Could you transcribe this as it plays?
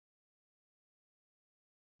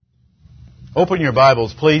Open your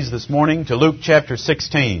Bibles, please, this morning to Luke chapter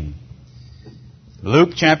 16. Luke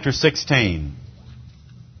chapter 16.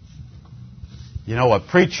 You know, a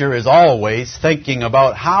preacher is always thinking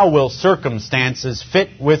about how will circumstances fit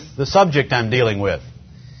with the subject I'm dealing with.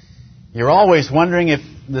 You're always wondering if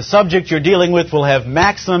the subject you're dealing with will have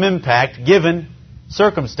maximum impact given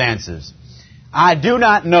circumstances. I do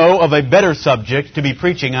not know of a better subject to be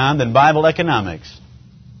preaching on than Bible economics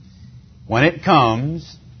when it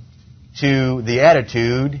comes to the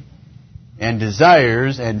attitude and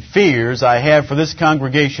desires and fears I have for this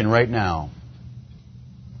congregation right now.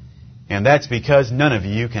 And that's because none of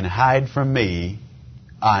you can hide from me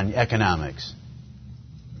on economics.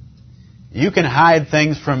 You can hide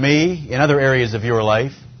things from me in other areas of your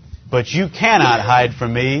life, but you cannot hide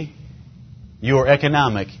from me your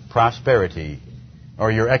economic prosperity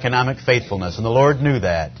or your economic faithfulness. And the Lord knew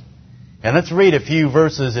that. And let's read a few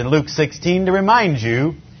verses in Luke 16 to remind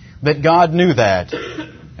you that God knew that.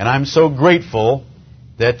 And I'm so grateful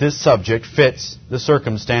that this subject fits the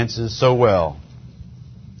circumstances so well.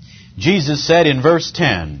 Jesus said in verse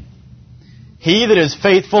 10, "He that is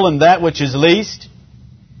faithful in that which is least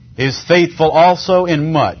is faithful also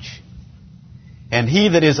in much. And he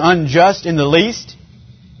that is unjust in the least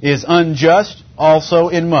is unjust also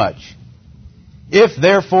in much. If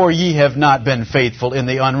therefore ye have not been faithful in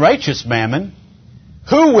the unrighteous mammon,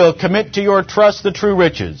 who will commit to your trust the true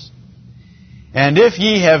riches? And if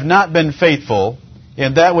ye have not been faithful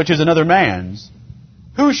in that which is another man's,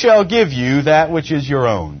 who shall give you that which is your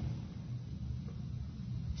own?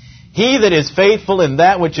 He that is faithful in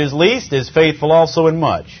that which is least is faithful also in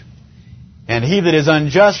much. And he that is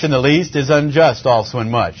unjust in the least is unjust also in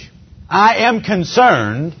much. I am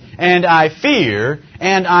concerned, and I fear,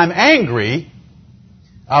 and I'm angry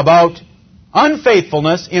about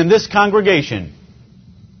unfaithfulness in this congregation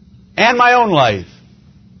and my own life.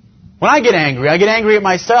 When I get angry at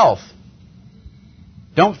myself.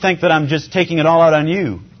 Don't think that I'm just taking it all out on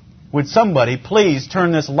you. Would somebody please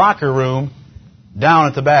turn this locker room down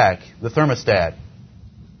at the back, the thermostat?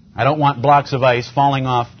 I don't want blocks of ice falling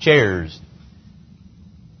off chairs.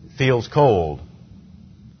 It feels cold.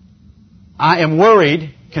 I am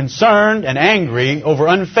worried, concerned, and angry over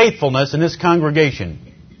unfaithfulness in this congregation.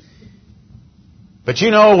 But you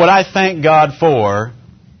know what I thank God for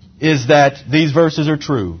is that these verses are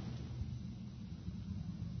true.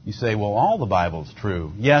 You say, well, all the Bible's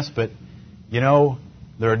true. Yes, but, you know,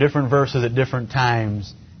 there are different verses at different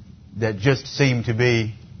times that just seem to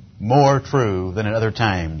be more true than at other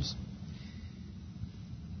times.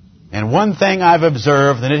 And one thing I've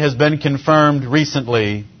observed, and it has been confirmed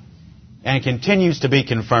recently, and continues to be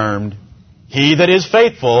confirmed, he that is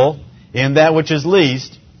faithful in that which is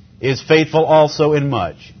least is faithful also in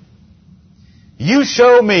much. You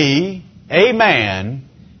show me a man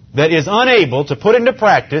that is unable to put into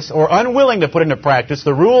practice or unwilling to put into practice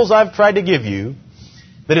the rules I've tried to give you,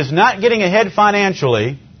 that is not getting ahead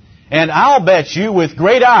financially, and I'll bet you with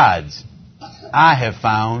great odds I have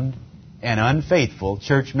found an unfaithful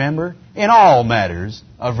church member in all matters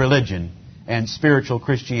of religion and spiritual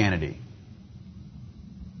Christianity.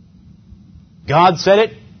 God said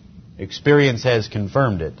it. Experience has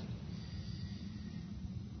confirmed it.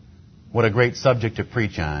 What a great subject to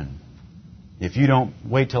preach on. If you don't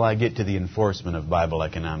wait till I get to the enforcement of Bible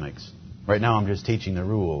economics. Right now I'm just teaching the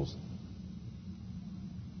rules.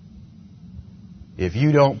 If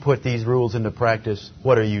you don't put these rules into practice,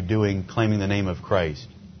 what are you doing claiming the name of Christ?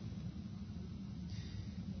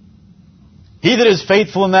 He that is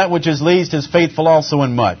faithful in that which is least is faithful also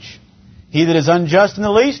in much. He that is unjust in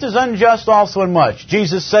the least is unjust also in much.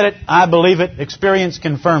 Jesus said it. I believe it. Experience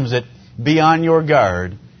confirms it. Be on your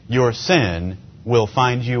guard. Your sin will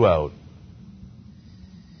find you out.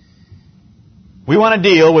 We want to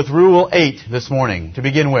deal with Rule 8 this morning to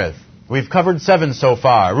begin with. We've covered 7 so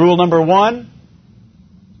far. Rule number 1,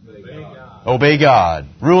 obey God.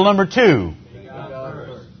 Rule number 2,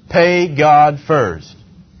 pay God first.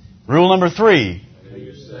 Rule number 3, pay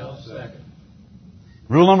yourself second.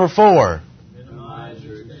 Rule number 4, minimize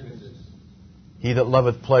your expenses. He that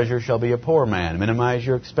loveth pleasure shall be a poor man. Minimize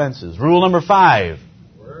your expenses. Rule number 5,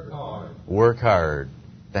 Work hard. Work hard.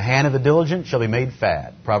 The hand of the diligent shall be made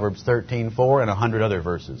fat. Proverbs 13:4 and 100 other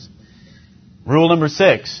verses. Rule number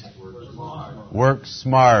 6. Work smart. Work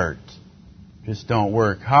smart. Just don't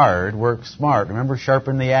work hard. Work smart. Remember,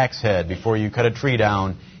 sharpen the axe head before you cut a tree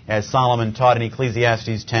down, as Solomon taught in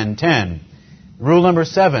Ecclesiastes 10:10. Rule number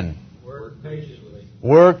 7. Work patiently.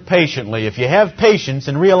 Work patiently. If you have patience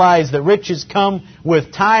and realize that riches come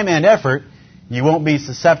with time and effort, you won't be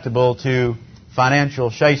susceptible to financial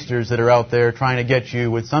shysters that are out there trying to get you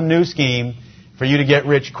with some new scheme for you to get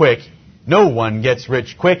rich quick No one gets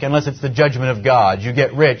rich quick unless it's the judgment of God. You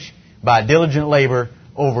get rich by diligent labor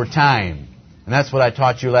over time. And that's what I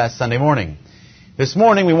taught you last Sunday morning. This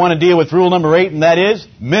morning we want to deal with rule number 8, and that is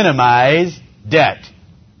minimize debt.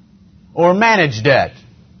 Or manage debt.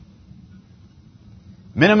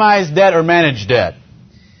 Minimize debt or manage debt.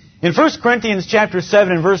 In 1 Corinthians chapter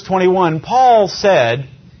 7 and verse 21, Paul said,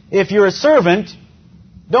 if you're a servant,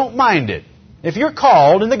 don't mind it. If you're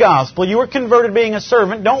called in the gospel, you were converted being a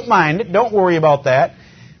servant, don't mind it, don't worry about that.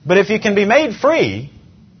 But if you can be made free,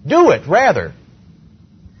 do it rather.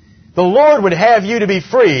 The Lord would have you to be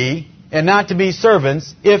free and not to be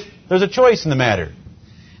servants if there's a choice in the matter.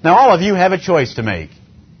 Now all of you have a choice to make.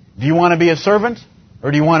 Do you want to be a servant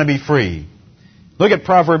or do you want to be free? Look at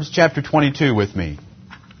Proverbs chapter 22 with me.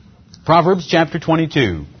 Proverbs chapter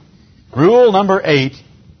 22. Rule number 8,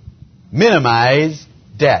 minimize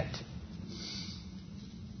debt.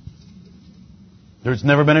 There's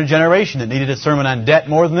never been a generation that needed a sermon on debt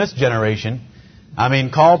more than this generation. I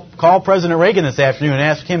mean, call President Reagan this afternoon and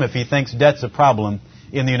ask him if he thinks debt's a problem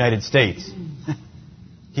in the United States.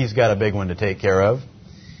 He's got a big one to take care of.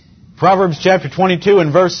 Proverbs chapter 22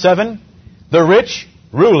 and verse 7, the rich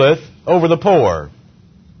ruleth over the poor.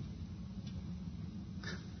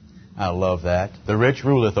 I love that. The rich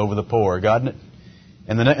ruleth over the poor. God,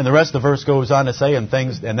 and the rest of the verse goes on to say, and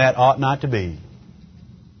that ought not to be.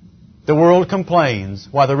 The world complains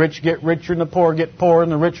why the rich get richer and the poor get poorer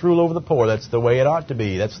and the rich rule over the poor. That's the way it ought to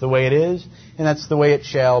be. That's the way it is, and that's the way it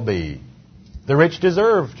shall be. The rich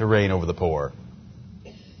deserve to reign over the poor.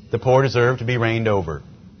 The poor deserve to be reigned over.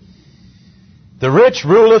 The rich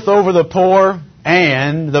ruleth over the poor,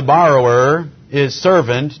 and the borrower is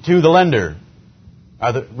servant to the lender.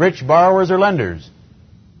 Are the rich borrowers or lenders?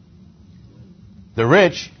 The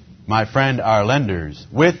rich, my friend, are lenders,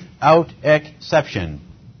 without exception.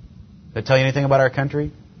 Did that tell you anything about our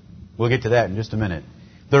country? We'll get to that in just a minute.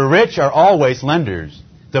 The rich are always lenders.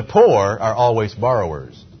 The poor are always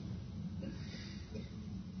borrowers.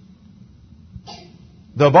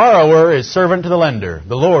 The borrower is servant to the lender.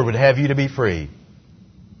 The Lord would have you to be free.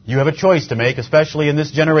 You have a choice to make, especially in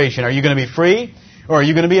this generation. Are you going to be free, or are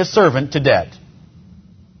you going to be a servant to debt?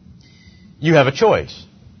 You have a choice.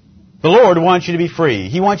 The Lord wants you to be free.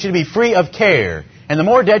 He wants you to be free of care. And the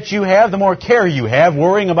more debt you have, the more care you have,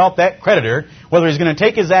 worrying about that creditor, whether he's going to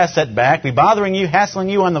take his asset back, be bothering you, hassling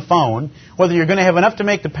you on the phone, whether you're going to have enough to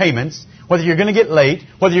make the payments, whether you're going to get late,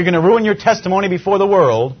 whether you're going to ruin your testimony before the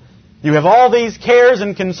world. You have all these cares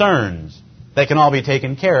and concerns. They can all be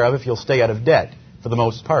taken care of if you'll stay out of debt, for the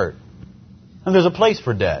most part. And there's a place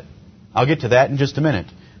for debt. I'll get to that in just a minute.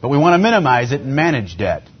 But we want to minimize it and manage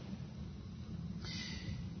debt.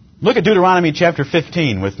 Look at Deuteronomy chapter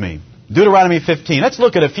 15 with me. Deuteronomy 15. Let's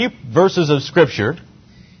look at a few verses of Scripture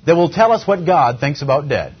that will tell us what God thinks about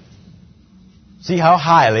debt. See how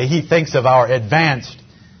highly He thinks of our advanced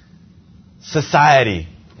society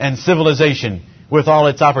and civilization with all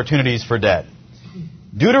its opportunities for debt.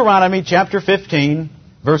 Deuteronomy chapter 15,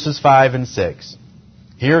 verses 5 and 6.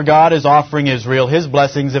 Here God is offering Israel His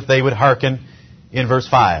blessings if they would hearken in verse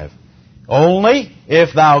 5. Only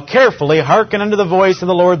if thou carefully hearken unto the voice of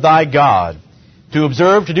the Lord thy God, to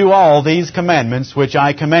observe to do all these commandments which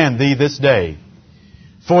I command thee this day.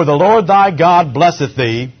 For the Lord thy God blesseth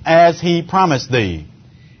thee, as He promised thee.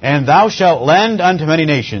 And thou shalt lend unto many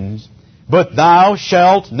nations, but thou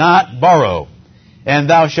shalt not borrow. And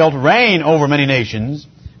thou shalt reign over many nations,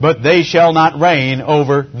 but they shall not reign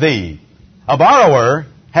over thee. A borrower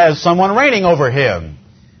has someone reigning over him.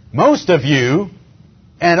 Most of you,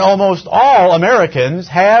 and almost all Americans,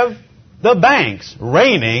 have the banks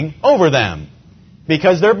reigning over them,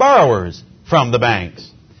 because they're borrowers from the banks.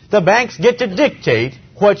 The banks get to dictate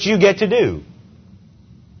what you get to do,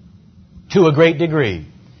 to a great degree,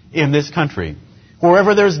 in this country.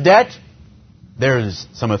 Wherever there's debt, there's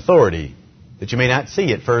some authority that you may not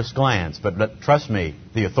see at first glance, but trust me,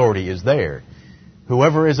 the authority is there.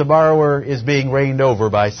 Whoever is a borrower is being reigned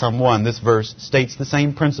over by someone. This verse states the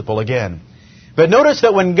same principle again. But notice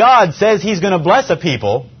that when God says He's going to bless a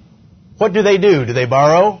people, what do? Do they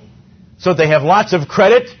borrow so that they have lots of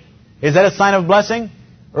credit? Is that a sign of blessing?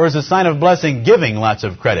 Or is a sign of blessing giving lots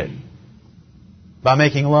of credit by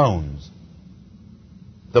making loans?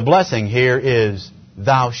 The blessing here is,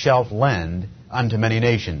 thou shalt lend unto many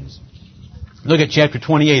nations. Look at chapter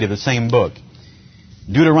 28 of the same book.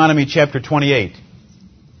 Deuteronomy chapter 28.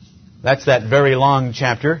 That's that very long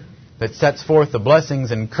chapter that sets forth the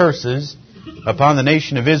blessings and curses upon the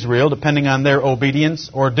nation of Israel, depending on their obedience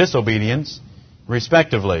or disobedience,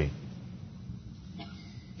 respectively.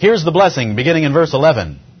 Here's the blessing, beginning in verse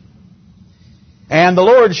 11. And the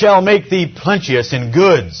Lord shall make thee plenteous in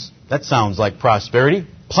goods, That sounds like prosperity.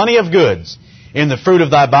 Plenty of goods. In the fruit of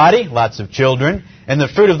thy body, lots of children. In the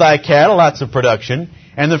fruit of thy cattle, lots of production.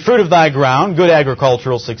 And the fruit of thy ground, good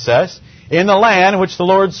agricultural success. In the land which the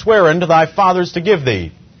Lord sware unto thy fathers to give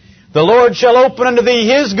thee. The Lord shall open unto thee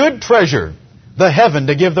His good treasure, the heaven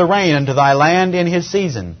to give the rain unto thy land in His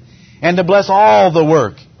season, and to bless all the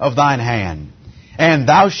work of thine hand. And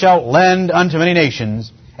thou shalt lend unto many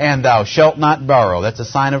nations, and thou shalt not borrow. That's a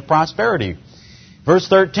sign of prosperity. Verse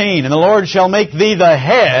 13, and the Lord shall make thee the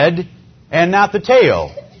head, and not the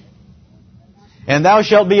tail. And thou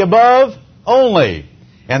shalt be above only,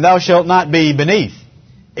 and thou shalt not be beneath,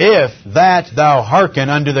 if that thou hearken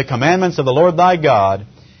unto the commandments of the Lord thy God,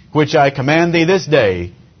 which I command thee this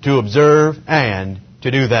day, to observe and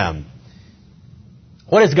to do them.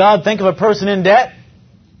 What does God think of a person in debt?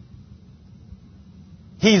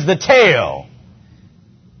 He's the tail.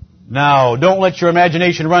 Now, don't let your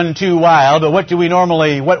imagination run too wild, but what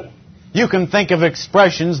you can think of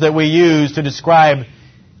expressions that we use to describe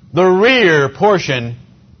the rear portion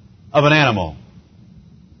of an animal.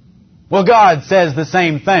 Well, God says the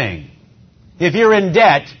same thing. If you're in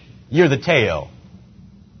debt, you're the tail.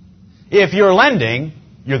 If you're lending,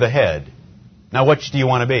 you're the head. Now, which do you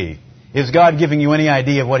want to be? Is God giving you any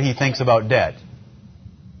idea of what He thinks about debt?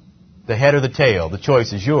 The head or the tail? The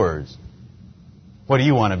choice is yours. What do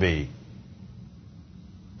you want to be?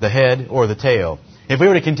 The head or the tail? If we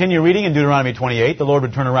were to continue reading in Deuteronomy 28, the Lord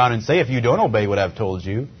would turn around and say, if you don't obey what I've told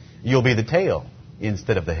you, you'll be the tail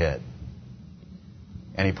instead of the head.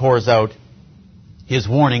 And He pours out His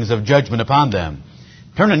warnings of judgment upon them.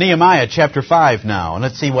 Turn to Nehemiah chapter 5 now, and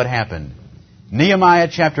let's see what happened. Nehemiah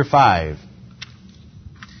chapter 5.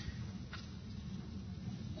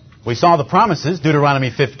 We saw the promises,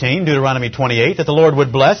 Deuteronomy 15, Deuteronomy 28, that the Lord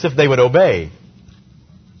would bless if they would obey.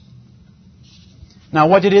 Now,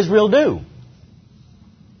 what did Israel do?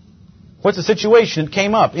 What's the situation that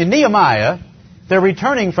came up? In Nehemiah, they're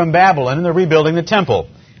returning from Babylon and they're rebuilding the temple.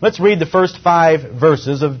 Let's read the first 5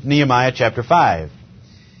 verses of Nehemiah chapter 5.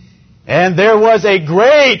 And there was a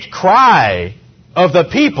great cry of the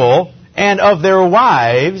people and of their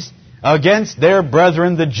wives against their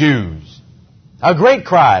brethren the Jews. A great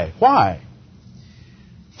cry. Why?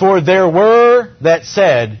 For there were that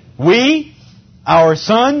said, we, our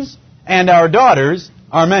sons, and our daughters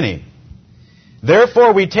are many.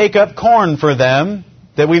 Therefore we take up corn for them,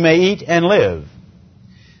 that we may eat and live.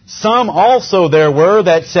 Some also there were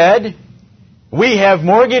that said, we have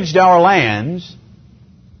mortgaged our lands,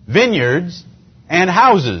 vineyards, and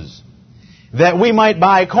houses, that we might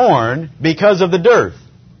buy corn because of the dearth.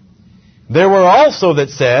 There were also that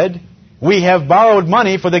said, we have borrowed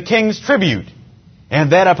money for the king's tribute,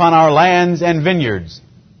 and that upon our lands and vineyards.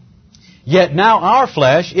 Yet now our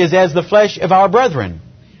flesh is as the flesh of our brethren,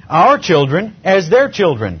 our children as their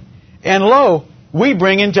children. And lo, we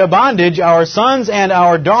bring into bondage our sons and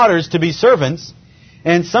our daughters to be servants,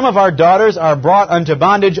 and some of our daughters are brought unto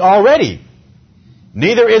bondage already.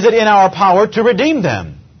 Neither is it in our power to redeem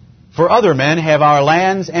them, for other men have our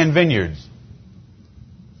lands and vineyards.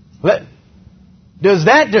 Does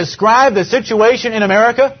that describe the situation in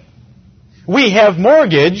America? We have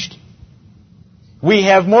mortgaged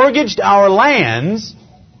our lands,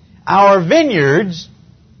 our vineyards,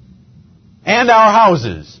 and our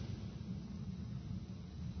houses.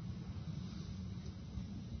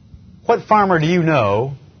 What farmer do you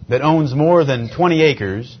know that owns more than 20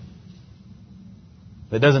 acres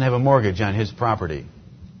that doesn't have a mortgage on his property?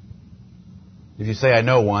 If you say, I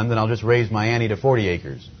know one, then I'll just raise my ante to 40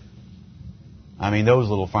 acres. I mean, those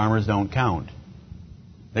little farmers don't count.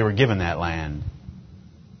 They were given that land.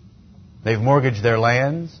 They've mortgaged their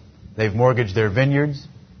lands. They've mortgaged their vineyards.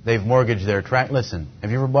 They've mortgaged their tractor. Listen, have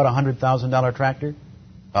you ever bought a $100,000 tractor?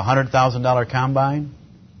 A $100,000 combine?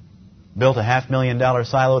 Built a $500,000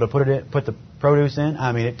 silo to put the produce in?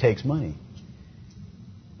 I mean, it takes money.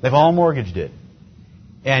 They've all mortgaged it.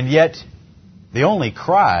 And yet, the only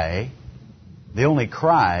cry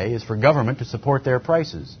is for government to support their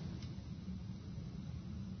prices.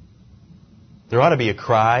 There ought to be a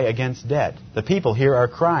cry against debt. The people here are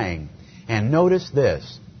crying. And notice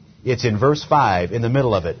this. It's in verse 5, in the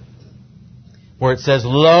middle of it, where it says,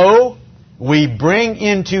 Lo, we bring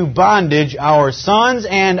into bondage our sons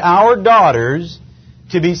and our daughters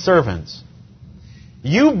to be servants.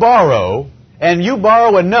 You borrow, and you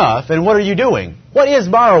borrow enough, and what are you doing? What is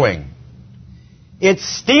borrowing? It's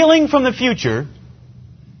stealing from the future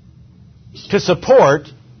to support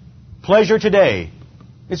pleasure today.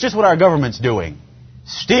 It's just what our government's doing.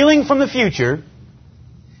 Stealing from the future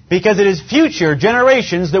because it is future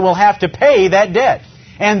generations that will have to pay that debt.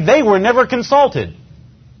 And they were never consulted.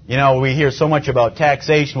 You know, we hear so much about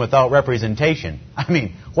taxation without representation. I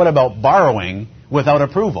mean, what about borrowing without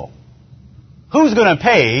approval? Who's going to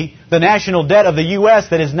pay the national debt of the U.S.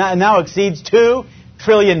 that is now exceeds $2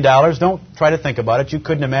 trillion? Don't try to think about it. You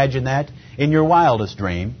couldn't imagine that in your wildest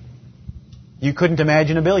dream. You couldn't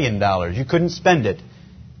imagine $1 billion. You couldn't spend it.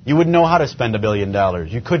 You wouldn't know how to spend $1 billion.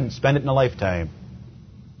 You couldn't spend it in a lifetime.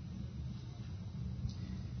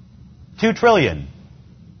 $2 trillion.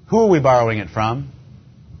 Who are we borrowing it from?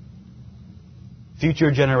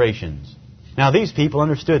 Future generations. Now, these people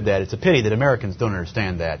understood that. It's a pity that Americans don't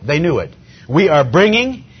understand that. They knew it. We are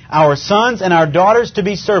bringing our sons and our daughters to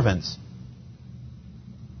be servants.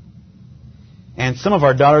 And some of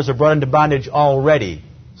our daughters are brought into bondage already.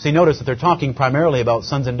 See, notice that they're talking primarily about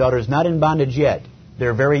sons and daughters not in bondage yet.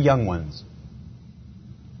 They're very young ones.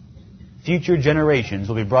 Future generations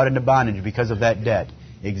will be brought into bondage because of that debt.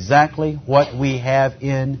 Exactly what we have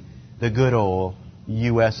in the good old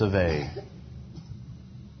U.S. of A.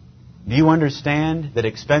 Do you understand that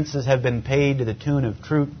expenses have been paid to the tune of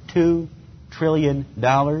 $2 trillion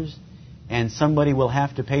and somebody will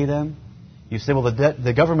have to pay them? You say, well,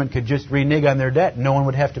 the government could just renege on their debt and no one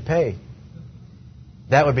would have to pay.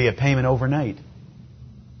 That would be a payment overnight.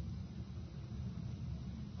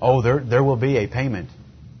 Oh, there will be a payment.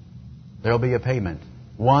 There will be a payment.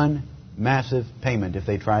 One massive payment if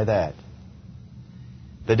they try that.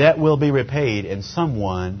 The debt will be repaid and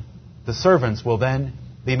the servants will then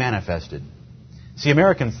be manifested. See,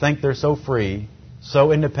 Americans think they're so free,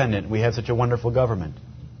 so independent, we have such a wonderful government.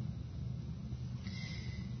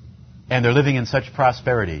 And they're living in such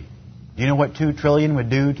prosperity. Do you know what $2 trillion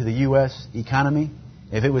would do to the U.S. economy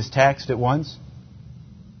if it was taxed at once?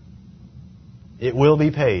 It will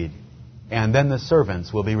be paid, and then the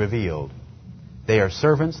servants will be revealed. They are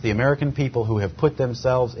servants, the American people who have put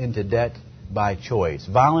themselves into debt by choice,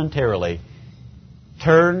 voluntarily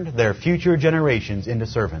turned their future generations into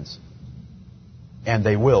servants. And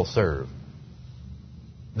they will serve.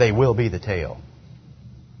 They will be the tail.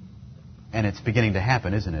 And it's beginning to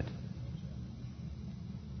happen, isn't it?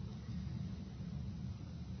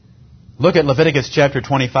 Look at Leviticus chapter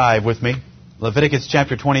 25 with me. Leviticus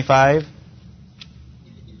chapter 25.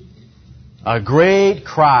 A great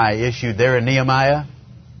cry issued there in Nehemiah.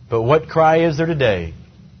 But what cry is there today?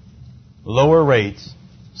 Lower rates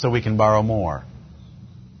so we can borrow more.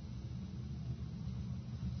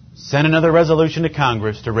 Send another resolution to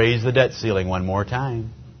Congress to raise the debt ceiling one more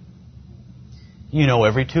time. You know,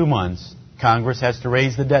 every 2 months, Congress has to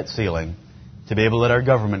raise the debt ceiling to be able to let our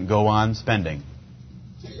government go on spending.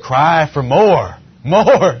 Cry for more,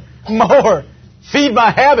 more, more. Feed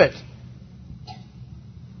my habit.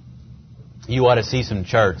 You ought to see some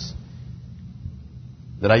charts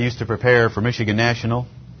that I used to prepare for Michigan National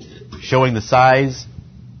showing the size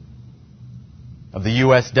of the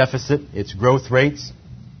U.S. deficit, its growth rates,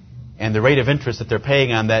 and the rate of interest that they're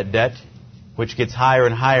paying on that debt, which gets higher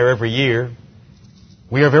and higher every year.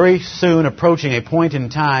 We are very soon approaching a point in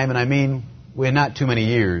time, and I mean we're not too many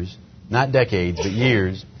years, not decades, but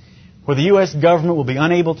years, where the U.S. government will be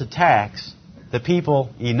unable to tax the people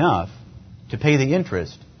enough to pay the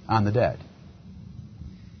interest on the debt.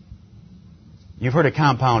 You've heard of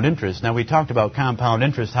compound interest. Now, we talked about compound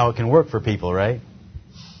interest, how it can work for people, right?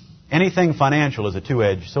 Anything financial is a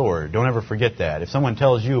two-edged sword. Don't ever forget that. If someone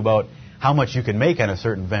tells you about how much you can make on a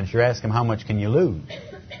certain venture, ask them how much can you lose.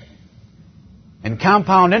 And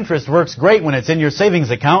compound interest works great when it's in your savings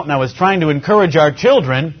account, and I was trying to encourage our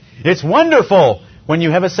children. It's wonderful when you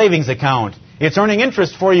have a savings account. It's earning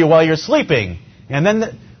interest for you while you're sleeping. And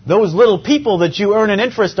then those little people that you earn in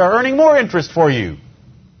interest are earning more interest for you.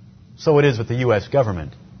 So it is with the U.S.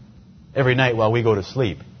 government. Every night while we go to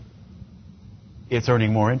sleep, it's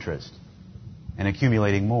earning more interest and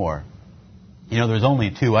accumulating more. You know, there's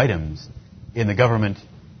only 2 items in the government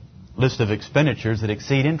list of expenditures that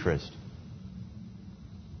exceed interest.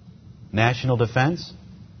 National defense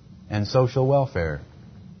and social welfare.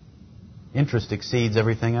 Interest exceeds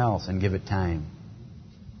everything else, and give it time.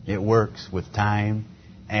 It works with time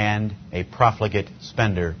and a profligate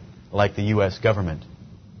spender like the U.S. government.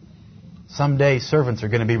 Someday servants are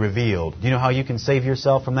going to be revealed. Do you know how you can save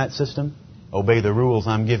yourself from that system? Obey the rules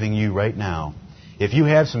I'm giving you right now. If you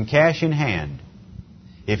have some cash in hand,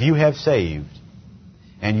 if you have saved,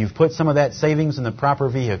 and you've put some of that savings in the proper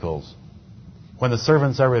vehicles, when the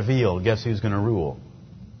servants are revealed, guess who's going to rule?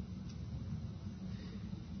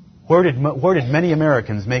 Where did many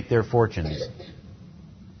Americans make their fortunes?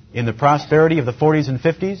 In the prosperity of the 40s and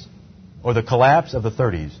 50s or the collapse of the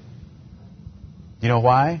 30s? You know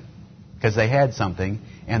why? Because they had something,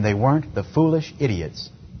 and they weren't the foolish idiots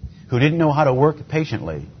who didn't know how to work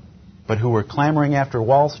patiently, but who were clamoring after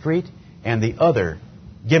Wall Street and the other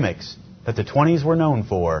gimmicks that the 20s were known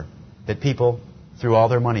for, that people threw all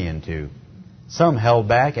their money into. Some held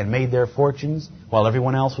back and made their fortunes while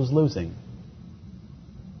everyone else was losing.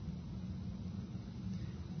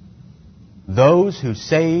 Those who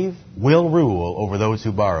save will rule over those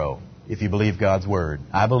who borrow, if you believe God's Word.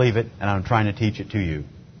 I believe it, and I'm trying to teach it to you.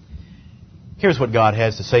 Here's what God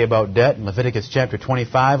has to say about debt in Leviticus chapter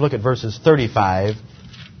 25. Look at verses 35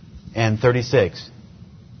 and 36.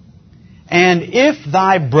 And if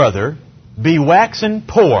thy brother be waxen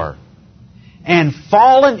poor, and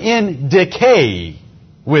fallen in decay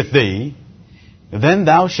with thee, then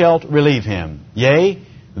thou shalt relieve him. Yea,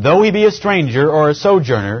 though he be a stranger or a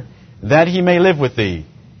sojourner, that he may live with thee.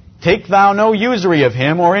 Take thou no usury of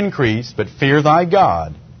him or increase, but fear thy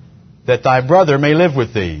God, that thy brother may live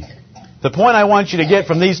with thee. The point I want you to get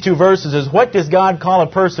from these two verses is, what does God call a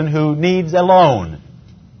person who needs a loan?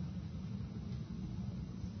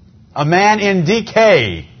 A man in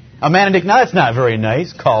decay. A man in decay. Now, that's not very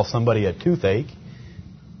nice. Call somebody a toothache.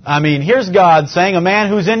 I mean, here's God saying a man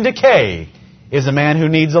who's in decay is a man who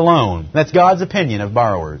needs a loan. That's God's opinion of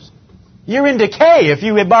borrowers. You're in decay if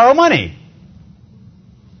you borrow money.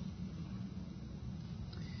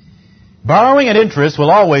 Borrowing at interest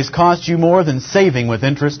will always cost you more than saving with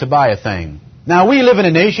interest to buy a thing. Now, we live in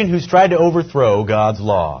a nation who's tried to overthrow God's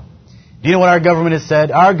law. Do you know what our government has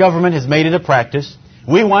said? Our government has made it a practice.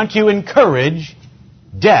 We want to encourage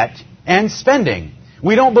debt and spending.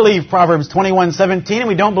 We don't believe Proverbs 21:17, and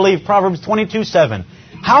we don't believe Proverbs 22:7.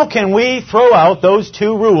 How can we throw out those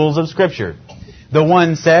two rules of Scripture? The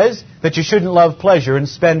one says that you shouldn't love pleasure and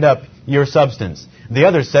spend up your substance. The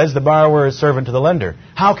other says the borrower is servant to the lender.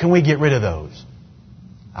 How can we get rid of those?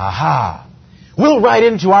 Aha! We'll write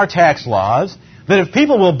into our tax laws that if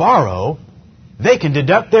people will borrow, they can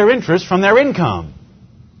deduct their interest from their income,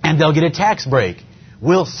 and they'll get a tax break.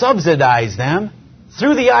 We'll subsidize them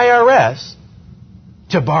through the IRS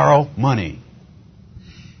to borrow money.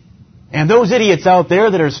 And those idiots out there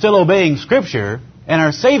that are still obeying Scripture and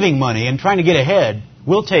are saving money and trying to get ahead,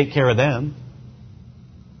 we'll take care of them.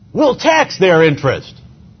 We'll tax their interest.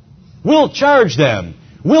 We'll charge them.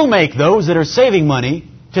 We'll make those that are saving money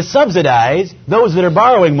to subsidize those that are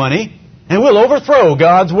borrowing money, and we'll overthrow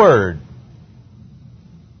God's Word.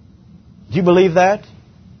 Do you believe that?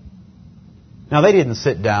 Now, they didn't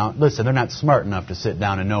sit down. Listen, they're not smart enough to sit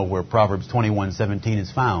down and know where Proverbs 21:17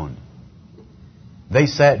 is found. They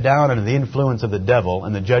sat down under the influence of the devil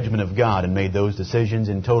and the judgment of God and made those decisions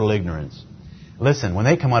in total ignorance. Listen, when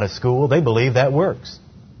they come out of school, they believe that works.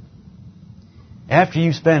 After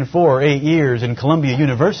you spend 4 or 8 years in Columbia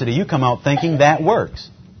University, you come out thinking that works.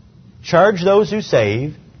 Charge those who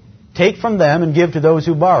save, take from them and give to those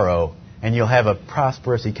who borrow, and you'll have a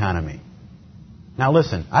prosperous economy. Now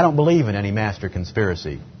listen, I don't believe in any master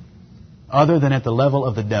conspiracy, other than at the level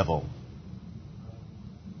of the devil.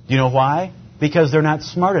 Do you know why? Because they're not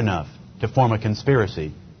smart enough to form a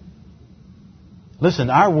conspiracy. Listen,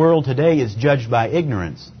 our world today is judged by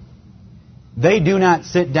ignorance. They do not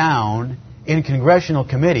sit down in congressional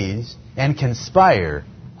committees and conspire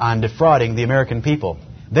on defrauding the American people.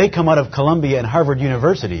 They come out of Columbia and Harvard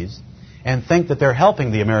universities and think that they're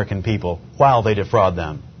helping the American people while they defraud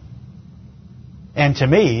them. And to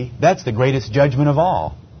me, that's the greatest judgment of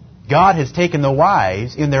all. God has taken the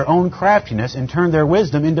wise in their own craftiness and turned their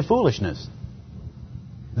wisdom into foolishness.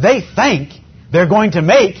 They think they're going to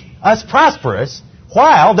make us prosperous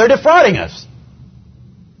while they're defrauding us.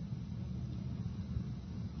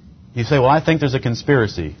 You say, well, I think there's a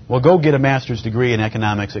conspiracy. Well, go get a master's degree in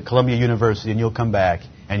economics at Columbia University and you'll come back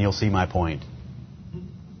and you'll see my point.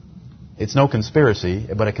 It's no conspiracy,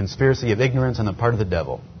 but a conspiracy of ignorance on the part of the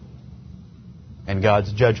devil and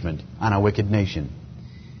God's judgment on a wicked nation.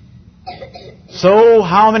 So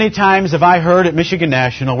how many times have I heard at Michigan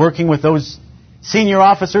National, working with those senior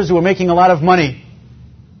officers who are making a lot of money,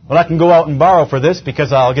 well, I can go out and borrow for this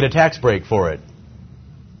because I'll get a tax break for it.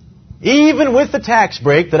 Even with the tax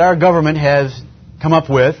break that our government has come up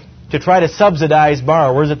with to try to subsidize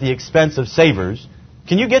borrowers at the expense of savers,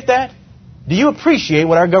 can you get that? Do you appreciate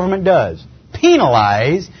what our government does?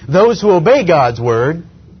 Penalize those who obey God's Word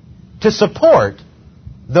to support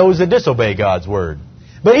those that disobey God's Word.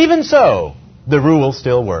 But even so, the rule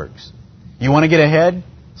still works. You want to get ahead?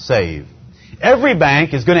 Save. Every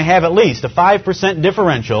bank is going to have at least a 5%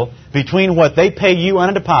 differential between what they pay you on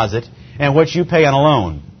a deposit and what you pay on a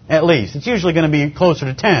loan. At least. It's usually going to be closer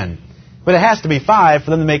to 10. But it has to be 5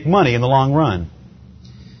 for them to make money in the long run.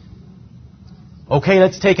 Okay,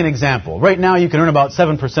 let's take an example. Right now you can earn about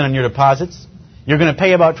 7% on your deposits. You're going to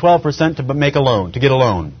pay about 12% to make a loan, to get a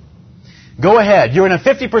loan. Go ahead. You're in a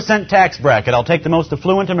 50% tax bracket. I'll take the most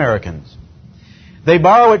affluent Americans. They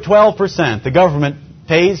borrow at 12%. The government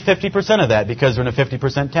pays 50% of that because they're in a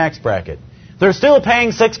 50% tax bracket. They're still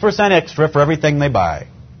paying 6% extra for everything they buy.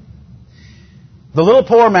 The little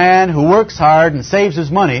poor man who works hard and saves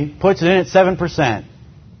his money puts it in at 7%.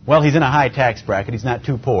 Well, he's in a high tax bracket. He's not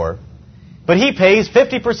too poor. But he pays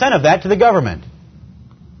 50% of that to the government.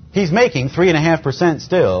 He's making 3.5%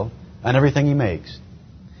 still on everything he makes.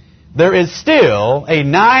 There is still a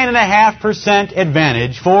 9.5%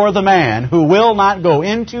 advantage for the man who will not go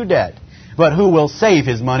into debt, but who will save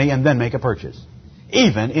his money and then make a purchase,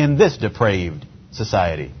 even in this depraved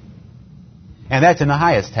society. And that's in the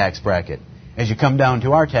highest tax bracket. As you come down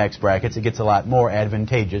to our tax brackets, it gets a lot more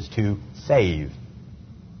advantageous to save.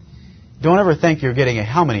 Don't ever think you're getting it.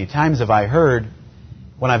 How many times have I heard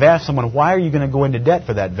when I've asked someone, why are you going to go into debt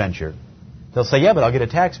for that venture? They'll say, yeah, but I'll get a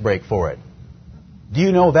tax break for it. Do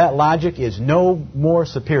you know that logic is no more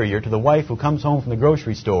superior to the wife who comes home from the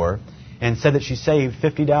grocery store and said that she saved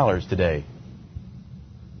 $50 today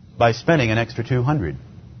by spending an extra $200?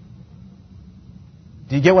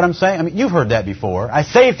 Do you get what I'm saying? I mean, you've heard that before. I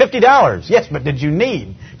saved $50. Yes, but did you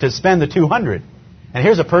need to spend the $200? And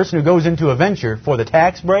here's a person who goes into a venture for the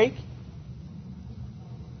tax break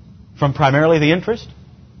from primarily the interest.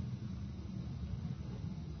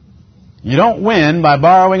 You don't win by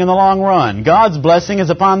borrowing in the long run. God's blessing is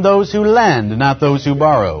upon those who lend, not those who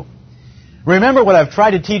borrow. Remember what I've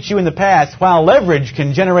tried to teach you in the past. While leverage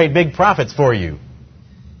can generate big profits for you.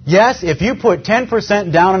 Yes, if you put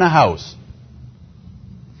 10% down on a house,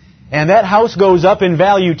 and that house goes up in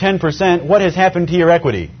value 10%, what has happened to your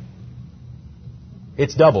equity?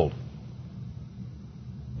 It's doubled.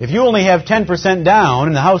 If you only have 10% down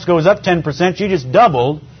and the house goes up 10%, you just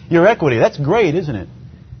doubled your equity. That's great, isn't it?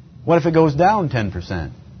 What if it goes down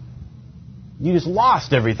 10%? You just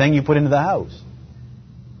lost everything you put into the house.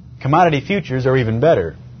 Commodity futures are even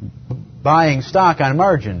better. Buying stock on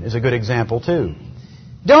margin is a good example too.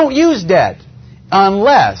 Don't use debt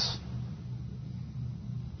unless...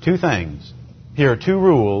 Two things. Here are two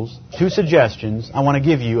rules, two suggestions I want to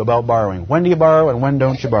give you about borrowing. When do you borrow and when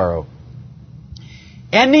don't you borrow?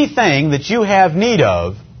 Anything that you have need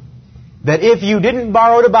of, that if you didn't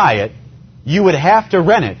borrow to buy it, you would have to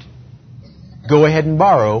rent it, go ahead and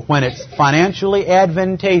borrow when it's financially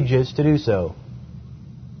advantageous to do so.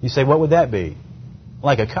 You say, what would that be?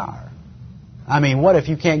 Like a car. I mean, what if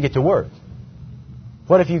you can't get to work?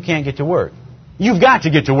 What if you can't get to work? You've got to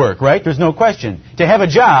get to work, right? There's no question. To have a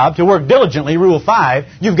job, to work diligently, Rule 5,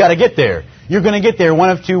 you've got to get there. You're going to get there one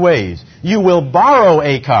of two ways. You will borrow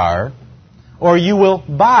a car, or you will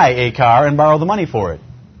buy a car and borrow the money for it.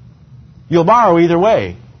 You'll borrow either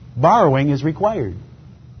way. Borrowing is required.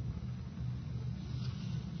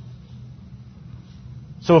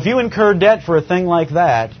 So if you incur debt for a thing like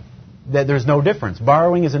that there's no difference.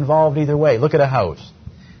 Borrowing is involved either way. Look at a house.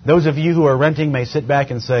 Those of you who are renting may sit back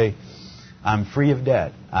and say, I'm free of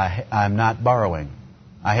debt. I'm not borrowing.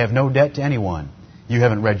 I have no debt to anyone. You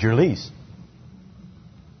haven't read your lease.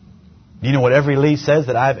 Do you know what every lease says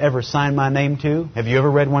that I've ever signed my name to? Have you ever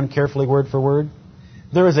read one carefully word for word?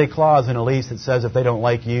 There is a clause in a lease that says if they don't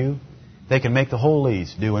like you, they can make the whole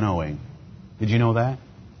lease due and owing. Did you know that?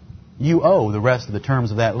 You owe the rest of the terms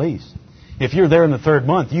of that lease. If you're there in the third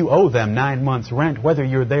month, you owe them 9 months' rent, whether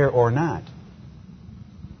you're there or not.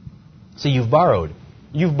 See, you've borrowed.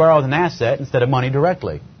 You've borrowed an asset instead of money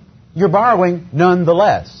directly. You're borrowing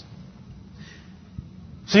nonetheless.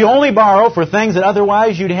 So you only borrow for things that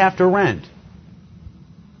otherwise you'd have to rent.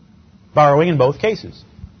 Borrowing in both cases.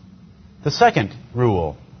 The second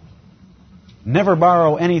rule, never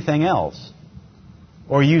borrow anything else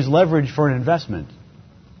or use leverage for an investment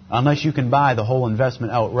unless you can buy the whole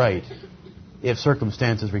investment outright if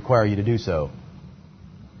circumstances require you to do so.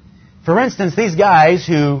 For instance, these guys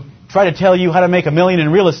who try to tell you how to make $1 million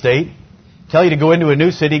in real estate, tell you to go into a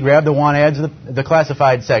new city, grab the want ads, the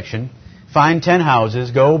classified section, find 10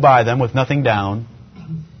 houses, go buy them with nothing down.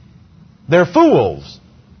 They're fools.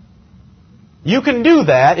 You can do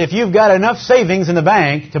that if you've got enough savings in the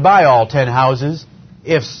bank to buy all 10 houses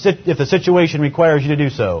if the situation requires you to do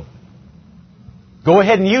so. Go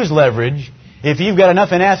ahead and use leverage if you've got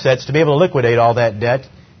enough in assets to be able to liquidate all that debt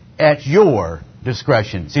at your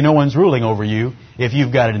discretion. See, no one's ruling over you if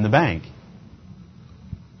you've got it in the bank.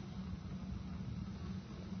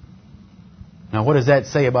 Now, what does that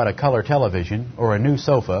say about a color television, or a new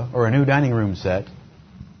sofa, or a new dining room set,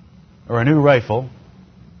 or a new rifle,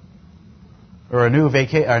 or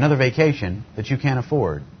another vacation that you can't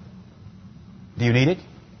afford? Do you need it?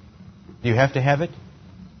 Do you have to have it?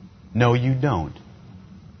 No, you don't.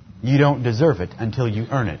 You don't deserve it until you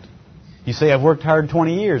earn it. You say, I've worked hard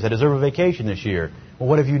 20 years. I deserve a vacation this year. Well,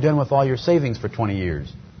 what have you done with all your savings for 20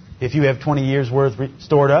 years? If you have 20 years' worth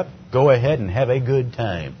stored up, go ahead and have a good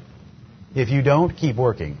time. If you don't, keep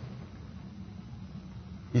working.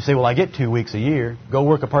 You say, well, I get 2 weeks a year. Go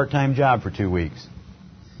work a part-time job for 2 weeks.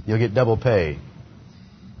 You'll get double pay.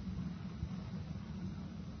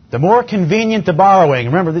 The more convenient the borrowing,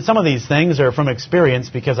 remember that some of these things are from experience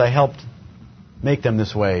because I helped make them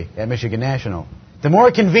this way at Michigan National. The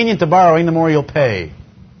more convenient the borrowing, the more you'll pay.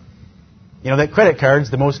 You know, that credit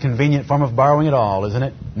card's the most convenient form of borrowing at all, isn't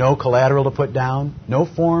it? No collateral to put down, no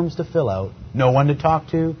forms to fill out, no one to talk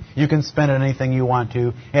to. You can spend it on anything you want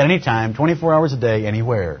to, at any time, 24 hours a day,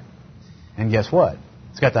 anywhere. And guess what?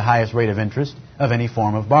 It's got the highest rate of interest of any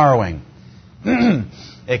form of borrowing.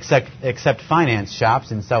 Except finance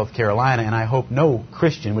shops in South Carolina, and I hope no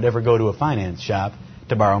Christian would ever go to a finance shop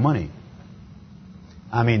to borrow money.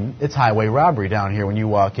 I mean, it's highway robbery down here when you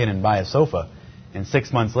walk in and buy a sofa, and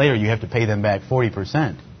 6 months later you have to pay them back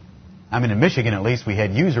 40%. I mean, in Michigan at least we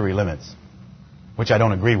had usury limits, which I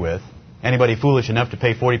don't agree with. Anybody foolish enough to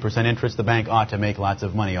pay 40% interest, the bank ought to make lots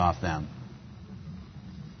of money off them.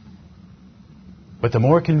 But the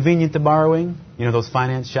more convenient the borrowing, you know, those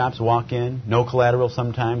finance shops, walk in, no collateral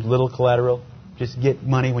sometimes, little collateral, just get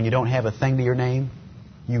money when you don't have a thing to your name.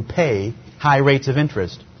 You pay high rates of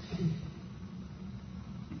interest.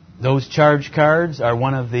 Those charge cards are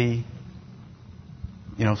one of the,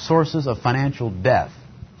 sources of financial death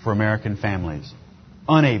for American families.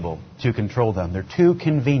 Unable to control them. They're too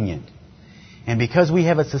convenient. And because we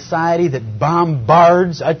have a society that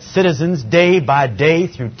bombards its citizens day by day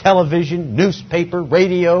through television, newspaper,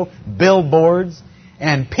 radio, billboards,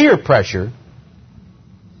 and peer pressure,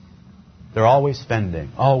 they're always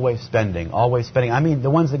spending, always spending, always spending. I mean,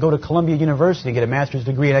 the ones that go to Columbia University and get a master's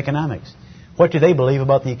degree in economics. What do they believe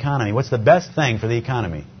about the economy? What's the best thing for the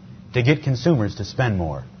economy? To get consumers to spend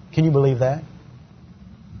more. Can you believe that?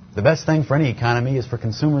 The best thing for any economy is for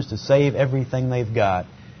consumers to save everything they've got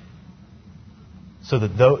so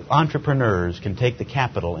that those entrepreneurs can take the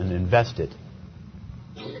capital and invest it.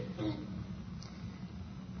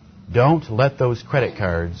 Don't let those credit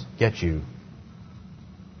cards get you.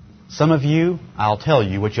 Some of you, I'll tell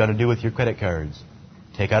you what you ought to do with your credit cards.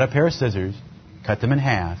 Take out a pair of scissors, cut them in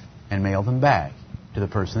half, and mail them back to the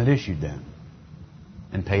person that issued them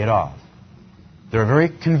and pay it off. They're a very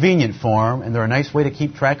convenient form, and they're a nice way to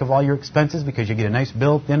keep track of all your expenses because you get a nice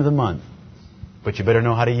bill at the end of the month. But you better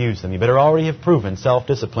know how to use them. You better already have proven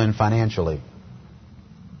self-discipline financially.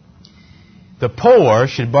 The poor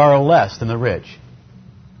should borrow less than the rich.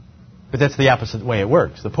 But that's the opposite way it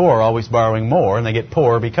works. The poor are always borrowing more, and they get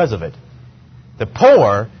poorer because of it. The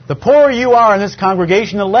poorer you are in this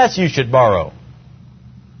congregation, the less you should borrow.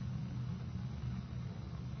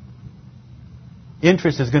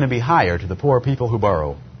 Interest is going to be higher to the poor people who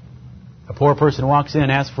borrow. A poor person walks in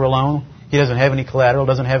and asks for a loan. He doesn't have any collateral,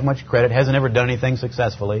 doesn't have much credit, hasn't ever done anything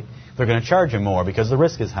successfully. They're going to charge him more because the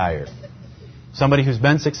risk is higher. Somebody who's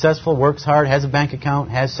been successful, works hard, has a bank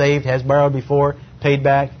account, has saved, has borrowed before, paid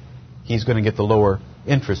back, he's going to get the lower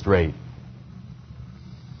interest rate.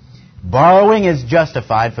 Borrowing is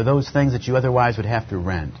justified for those things that you otherwise would have to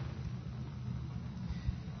rent.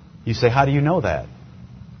 You say, how do you know that?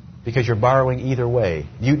 Because you're borrowing either way.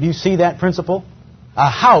 Do you see that principle?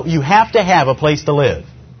 You have to have a place to live.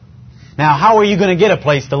 Now, how are you going to get a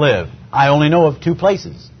place to live? I only know of two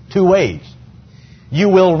places, two ways. You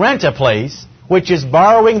will rent a place, which is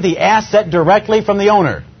borrowing the asset directly from the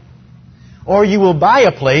owner. Or you will buy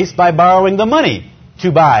a place by borrowing the money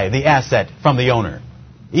to buy the asset from the owner.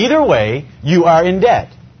 Either way, you are in debt.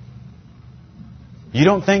 You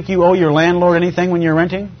don't think you owe your landlord anything when you're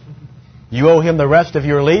renting? You owe him the rest of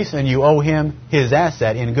your lease, and you owe him his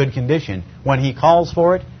asset in good condition when he calls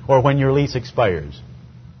for it or when your lease expires.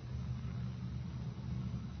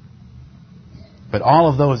 But all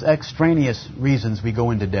of those extraneous reasons we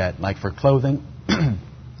go into debt, like for clothing,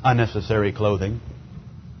 unnecessary clothing,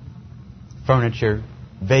 furniture,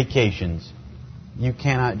 vacations, you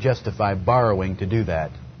cannot justify borrowing to do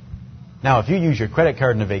that. Now, if you use your credit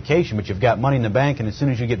card on a vacation, but you've got money in the bank, and as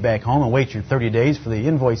soon as you get back home and wait your 30 days for the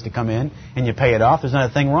invoice to come in, and you pay it off, there's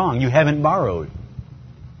not a thing wrong. You haven't borrowed.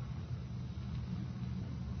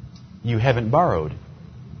 You haven't borrowed.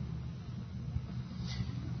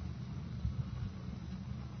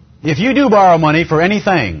 If you do borrow money for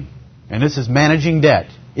anything, and this is managing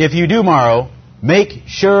debt, if you do borrow, make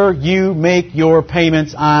sure you make your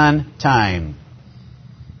payments on time.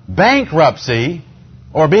 Bankruptcy,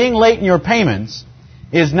 or being late in your payments,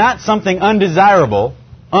 is not something undesirable,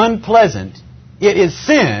 unpleasant. It is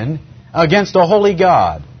sin against a holy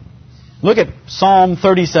God. Look at Psalm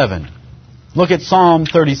 37. Look at Psalm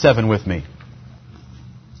 37 with me.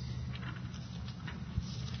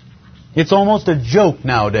 It's almost a joke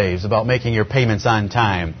nowadays about making your payments on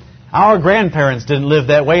time. Our grandparents didn't live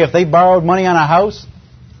that way. If they borrowed money on a house,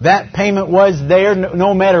 that payment was there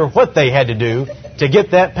no matter what they had to do to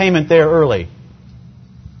get that payment there early.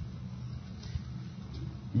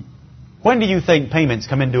 When do you think payments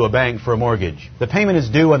come into a bank for a mortgage? The payment is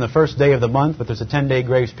due on the first day of the month, but there's a 10-day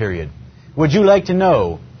grace period. Would you like to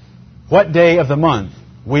know what day of the month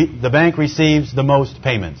the bank receives the most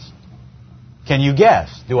payments? Can you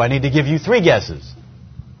guess? Do I need to give you 3 guesses?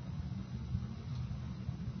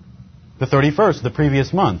 The 31st of the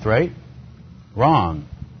previous month, right? Wrong.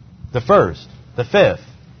 The 1st, the 5th.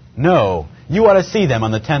 No. You ought to see them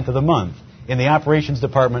on the 10th of the month in the operations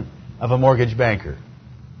department of a mortgage banker.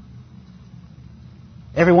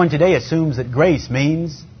 Everyone today assumes that grace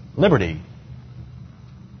means liberty.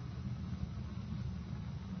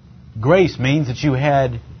 Grace means that you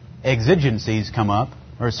had exigencies come up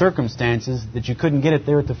or circumstances that you couldn't get it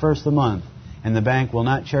there at the first of the month, and the bank will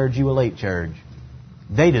not charge you a late charge.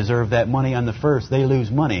 They deserve that money on the 1st. They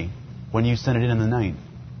lose money when you send it in on the 9th.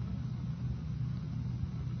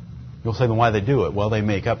 You'll say, then why do they do it? Well, they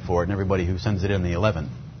make up for it, and everybody who sends it in the 11th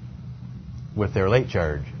with their late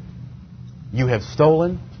charge. You have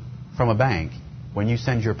stolen from a bank when you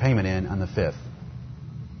send your payment in on the 5th.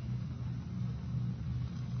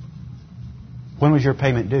 When was your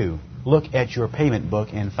payment due? Look at your payment book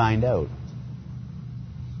and find out.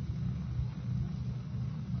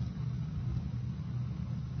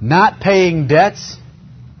 Not paying debts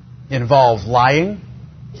involves lying.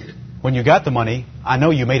 When you got the money, I know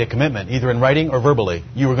you made a commitment, either in writing or verbally.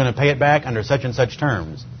 You were going to pay it back under such and such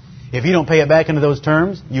terms. If you don't pay it back under those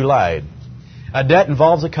terms, you lied. A debt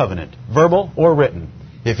involves a covenant, verbal or written.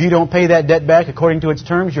 If you don't pay that debt back according to its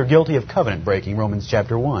terms, you're guilty of covenant breaking, Romans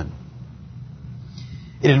chapter 1.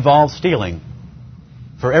 It involves stealing.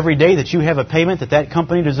 For every day that you have a payment that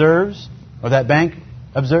company deserves, or that bank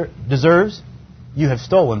deserves, you have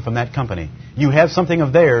stolen from that company. You have something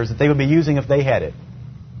of theirs that they would be using if they had it.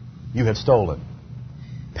 You have stolen.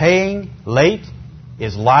 Paying late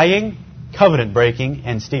is lying, covenant breaking,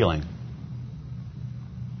 and stealing.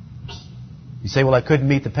 You say, well, I couldn't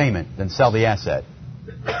meet the payment. Then sell the asset.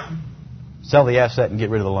 Sell the asset and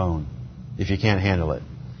get rid of the loan if you can't handle it.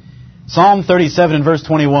 Psalm 37 and verse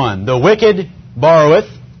 21. The wicked borroweth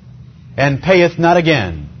and payeth not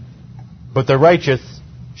again, but the righteous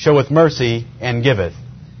showeth mercy and giveth.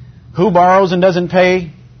 Who borrows and doesn't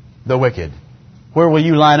pay? The wicked. Where will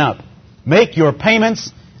you line up? Make your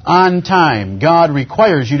payments on time. God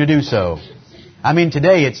requires you to do so. I mean,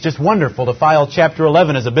 today it's just wonderful to file Chapter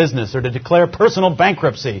 11 as a business or to declare personal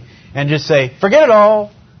bankruptcy and just say, forget it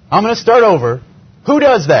all. I'm going to start over. Who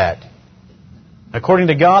does that? According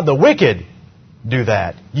to God, the wicked do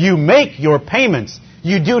that. You make your payments.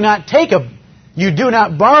 You do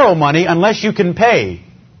not borrow money unless you can pay.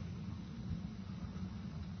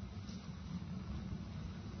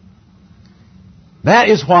 That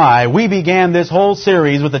is why we began this whole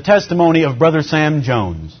series with the testimony of Brother Sam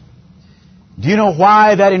Jones. Do you know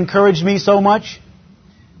why that encouraged me so much?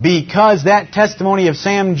 Because that testimony of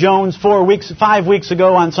Sam Jones 5 weeks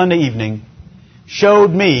ago on Sunday evening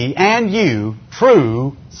showed me and you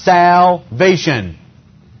true salvation.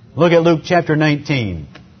 Look at Luke chapter 19.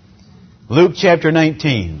 Luke chapter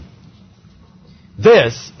 19.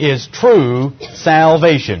 This is true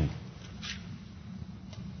salvation.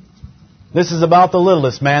 This is about the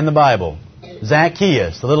littlest man in the Bible,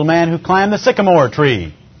 Zacchaeus, the little man who climbed the sycamore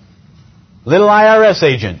tree. Little IRS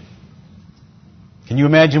agent. Can you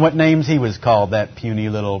imagine what names he was called, that puny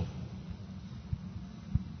little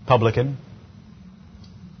publican?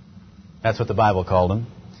 That's what the Bible called him.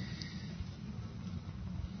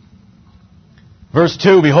 Verse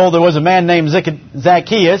 2, behold, there was a man named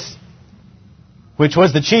Zacchaeus, which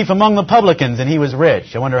was the chief among the publicans, and he was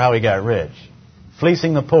rich. I wonder how he got rich.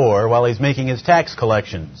 Fleecing the poor while he's making his tax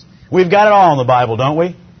collections. We've got it all in the Bible, don't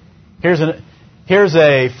we? Here's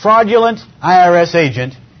a fraudulent IRS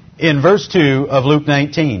agent in verse 2 of Luke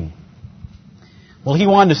 19. Well, he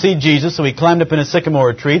wanted to see Jesus, so he climbed up in a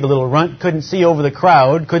sycamore tree. The little runt couldn't see over the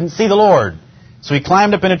crowd, couldn't see the Lord. So he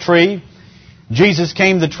climbed up in a tree. Jesus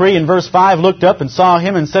came to the tree in verse 5, looked up and saw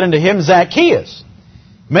him and said unto him, Zacchaeus,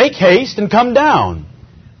 make haste and come down,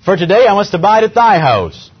 for today I must abide at thy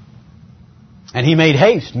house. And he made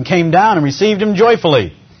haste and came down and received him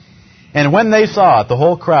joyfully. And when they saw it, the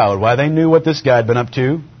whole crowd, why, they knew what this guy had been up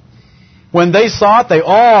to. When they saw it, they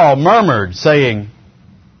all murmured, saying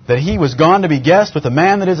that he was gone to be guest with a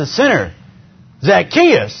man that is a sinner.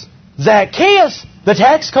 Zacchaeus, the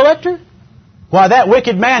tax collector? Why, that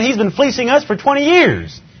wicked man, he's been fleecing us for 20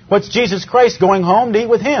 years. What's Jesus Christ going home to eat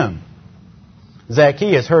with him?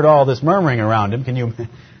 Zacchaeus heard all this murmuring around him.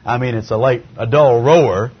 It's a dull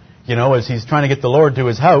roar, as he's trying to get the Lord to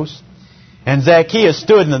his house. And Zacchaeus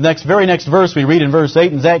stood, in the very next verse we read in verse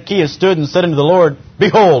 8, and Zacchaeus stood and said unto the Lord,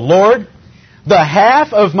 Behold, Lord, the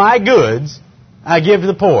half of my goods I give to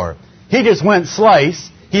the poor. He just went slice.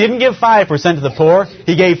 He didn't give 5% to the poor.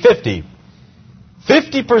 He gave 50.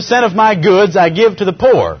 50% of my goods I give to the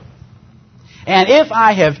poor. And if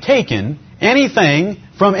I have taken anything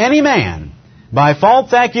from any man by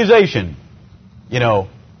false accusation,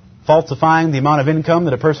 falsifying the amount of income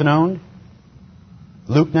that a person owned,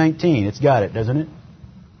 Luke 19, it's got it, doesn't it?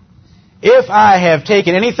 If I have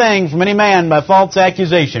taken anything from any man by false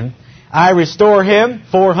accusation, I restore him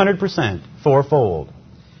 400%, fourfold.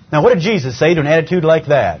 Now, what did Jesus say to an attitude like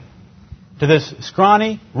that? To this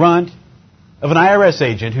scrawny runt of an IRS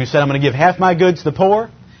agent who said, I'm going to give half my goods to the poor,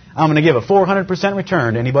 I'm going to give a 400%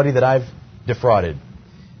 return to anybody that I've defrauded.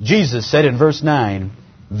 Jesus said in verse 9,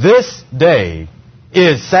 This day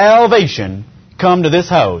is salvation come to this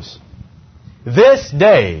house. This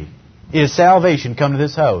day is salvation come to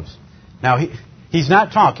this house. Now, he's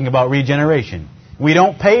not talking about regeneration. We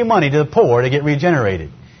don't pay money to the poor to get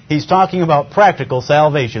regenerated. He's talking about practical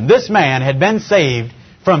salvation. This man had been saved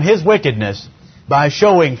from his wickedness by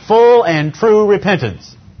showing full and true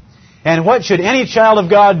repentance. And what should any child of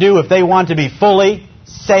God do if they want to be fully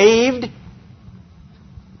saved?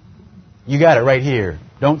 You got it right here.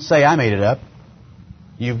 Don't say I made it up.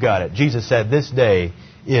 You've got it. Jesus said, This day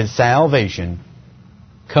is salvation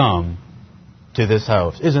come to this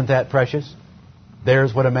house. Isn't that precious?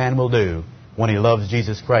 There's what a man will do when he loves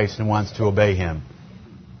Jesus Christ and wants to obey Him.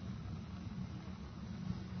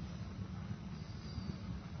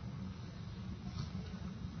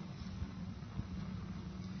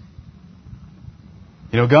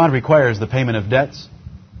 God requires the payment of debts.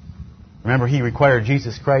 Remember, He required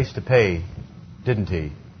Jesus Christ to pay, didn't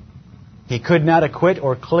He? He could not acquit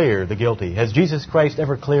or clear the guilty. Has Jesus Christ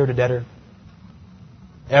ever cleared a debtor?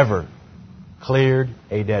 Ever cleared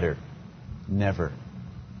a debtor? Never.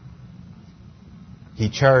 He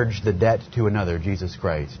charged the debt to another, Jesus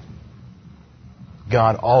Christ.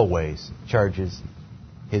 God always charges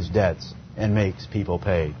His debts and makes people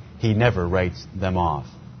pay. He never writes them off.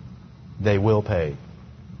 They will pay.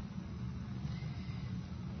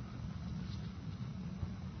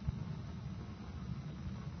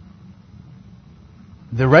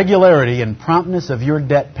 The regularity and promptness of your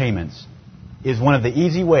debt payments is one of the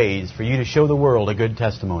easy ways for you to show the world a good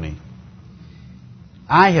testimony.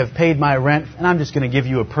 I have paid my rent, and I'm just going to give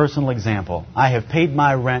you a personal example. I have paid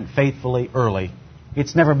my rent faithfully early.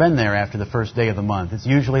 It's never been there after the first day of the month. It's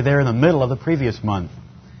usually there in the middle of the previous month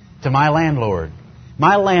to my landlord.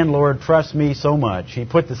 My landlord trusts me so much, he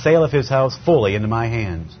put the sale of his house fully into my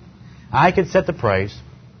hands. I could set the price.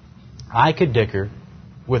 I could dicker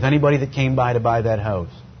with anybody that came by to buy that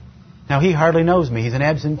house. Now, he hardly knows me. He's an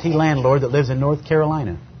absentee landlord that lives in North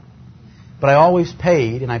Carolina. But I always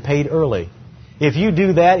paid, and I paid early. If you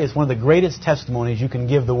do that, it's one of the greatest testimonies you can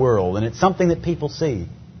give the world, and it's something that people see.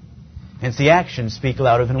 And it's the actions speak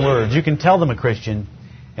louder than words. You can tell them a Christian,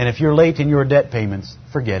 and if you're late in your debt payments,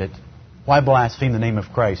 forget it. Why blaspheme the name of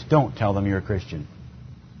Christ? Don't tell them you're a Christian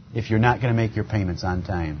if you're not going to make your payments on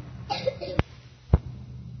time.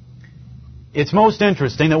 It's most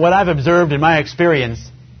interesting that what I've observed in my experience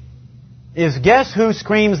is guess who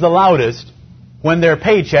screams the loudest when their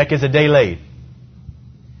paycheck is a day late?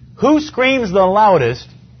 Who screams the loudest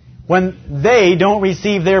when they don't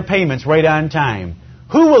receive their payments right on time?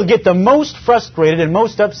 Who will get the most frustrated and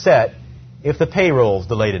most upset if the payroll's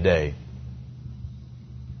delayed a day?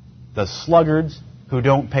 The sluggards who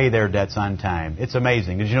don't pay their debts on time. It's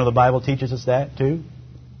amazing. Did you know the Bible teaches us that too?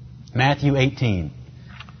 Matthew 18.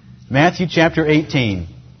 Matthew chapter 18.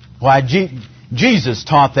 Why, Jesus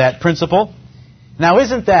taught that principle. Now,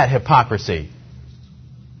 isn't that hypocrisy?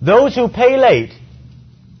 Those who pay late,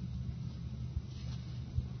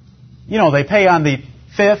 they pay on the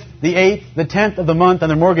 5th, the 8th, the 10th of the month on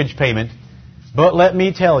their mortgage payment. But let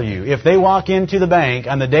me tell you, if they walk into the bank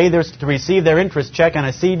on the day they're to receive their interest check on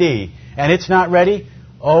a CD and it's not ready,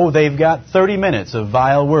 they've got 30 minutes of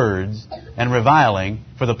vile words and reviling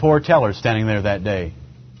for the poor teller standing there that day.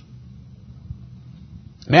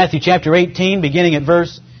 Matthew chapter 18, beginning at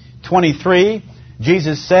verse 23,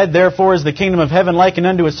 Jesus said, Therefore is the kingdom of heaven likened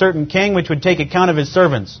unto a certain king, which would take account of his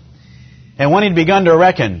servants. And when he'd begun to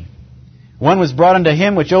reckon, one was brought unto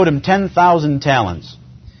him which owed him 10,000 talents.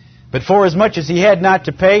 But forasmuch as he had not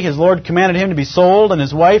to pay, his Lord commanded him to be sold, and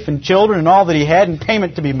his wife and children and all that he had, and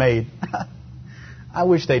payment to be made. I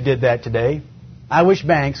wish they did that today. I wish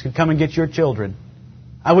banks could come and get your children.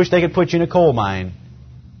 I wish they could put you in a coal mine,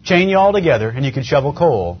 chain you all together, and you could shovel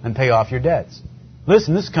coal and pay off your debts.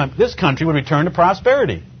 Listen, this country would return to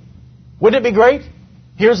prosperity. Wouldn't it be great?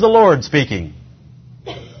 Here's the Lord speaking.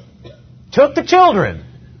 Took the children.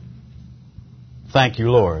 Thank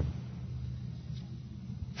you, Lord.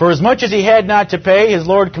 For as much as he had not to pay, his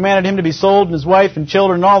Lord commanded him to be sold, and his wife and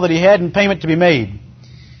children and all that he had, and payment to be made.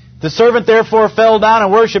 The servant therefore fell down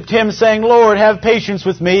and worshipped him, saying, Lord, have patience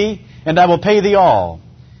with me, and I will pay thee all.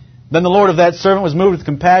 Then the Lord of that servant was moved with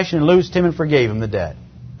compassion and loosed him and forgave him the debt.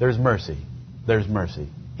 There's mercy. There's mercy.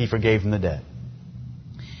 He forgave him the debt.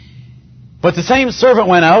 But the same servant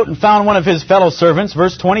went out and found one of his fellow servants,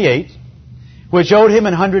 verse 28, which owed him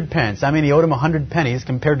 100 pence. I mean, he owed him 100 pennies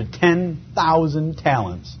compared to 10,000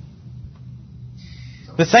 talents.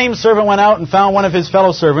 The same servant went out and found one of his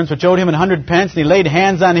fellow servants, which owed him 100 pence, and he laid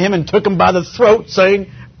hands on him and took him by the throat,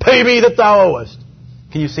 saying, Pay me that thou owest.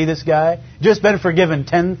 Can you see this guy? Just been forgiven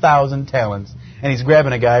 10,000 talents, and he's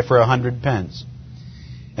grabbing a guy for 100 pence.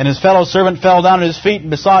 And his fellow servant fell down at his feet and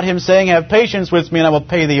besought him, saying, Have patience with me, and I will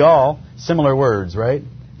pay thee all. Similar words, right?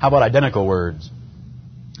 How about identical words?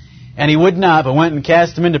 And he would not, but went and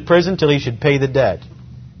cast him into prison till he should pay the debt.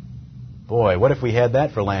 Boy, what if we had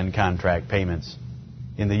that for land contract payments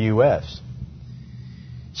in the U.S.?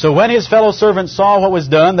 So when his fellow servants saw what was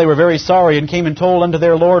done, they were very sorry, and came and told unto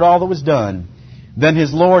their Lord all that was done. Then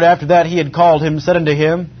his Lord, after that he had called him, said unto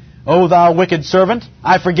him, O thou wicked servant,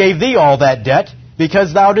 I forgave thee all that debt,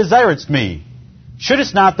 because thou desiredst me.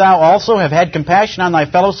 Shouldest not thou also have had compassion on thy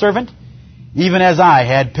fellow servant, even as I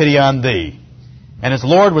had pity on thee? And his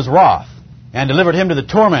Lord was wroth, and delivered him to the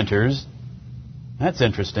tormentors. That's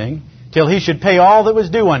interesting. Till he should pay all that was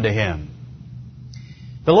due unto him.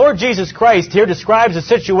 The Lord Jesus Christ here describes a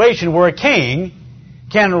situation where a king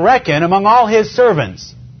can reckon among all his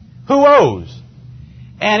servants who owes.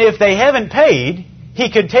 And if they haven't paid,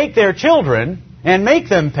 he could take their children and make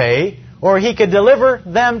them pay, or he could deliver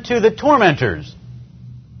them to the tormentors.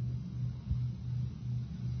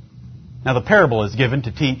 Now the parable is given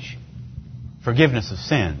to teach forgiveness of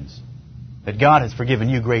sins. That God has forgiven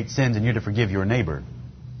you great sins and you're to forgive your neighbor.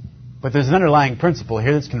 But there's an underlying principle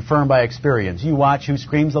here that's confirmed by experience. You watch who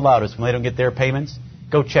screams the loudest when they don't get their payments.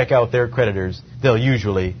 Go check out their creditors. They'll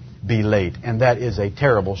usually be late. And that is a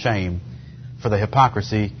terrible shame for the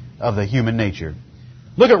hypocrisy of the human nature.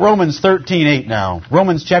 Look at Romans 13:8 now.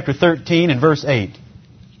 Romans chapter 13 and verse 8.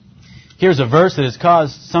 Here's a verse that has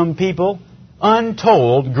caused some people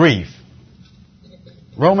untold grief.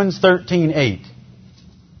 Romans 13:8.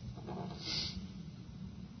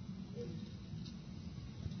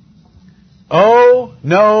 Owe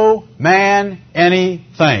no man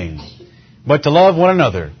anything, but to love one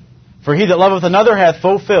another. For he that loveth another hath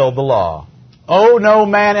fulfilled the law. Owe no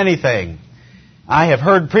man anything. I have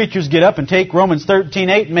heard preachers get up and take Romans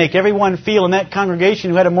 13:8 and make everyone feel in that congregation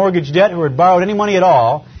who had a mortgage debt, who had borrowed any money at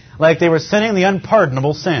all, like they were sinning the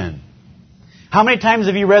unpardonable sin. How many times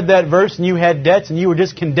have you read that verse and you had debts and you were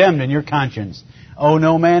just condemned in your conscience? Owe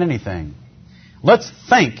no man anything. Let's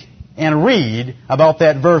think and read about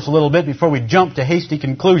that verse a little bit before we jump to hasty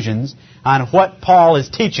conclusions on what Paul is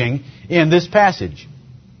teaching in this passage.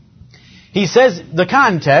 He says the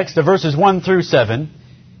context of verses 1 through 7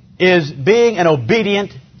 is being an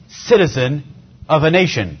obedient citizen of a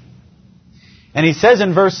nation. And he says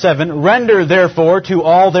in verse 7, Render therefore to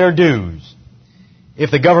all their dues. If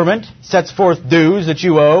the government sets forth dues that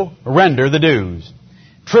you owe, render the dues.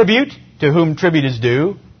 Tribute, to whom tribute is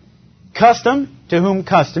due. Custom, to whom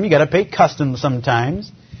custom. You got to pay custom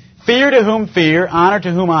sometimes. Fear, to whom fear. Honor,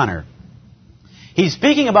 to whom honor. He's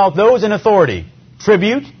speaking about those in authority.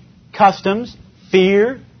 Tribute, customs,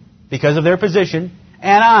 fear, because of their position,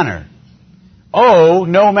 and honor. Owe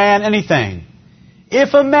no man anything.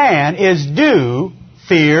 If a man is due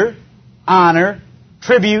fear, honor,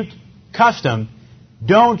 tribute, custom,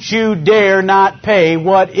 don't you dare not pay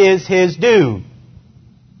what is his due.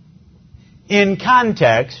 In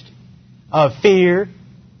context of fear,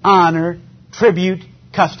 honor, tribute,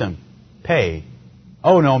 custom, pay.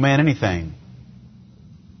 Owe no man anything.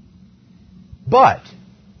 But,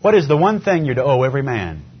 what is the one thing you're to owe every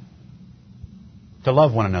man? To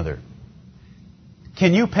love one another.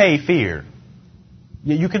 Can you pay fear?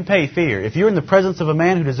 You can pay fear. If you're in the presence of a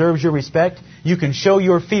man who deserves your respect, you can show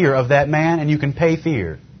your fear of that man and you can pay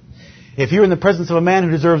fear. If you're in the presence of a man who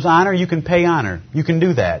deserves honor, you can pay honor. You can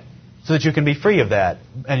do that so that you can be free of that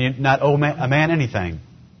and you not owe a man anything.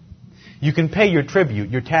 You can pay your tribute,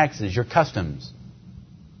 your taxes, your customs,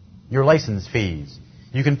 your license fees.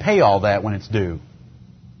 You can pay all that when it's due.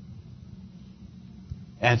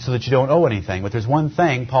 and so that you don't owe anything. But there's one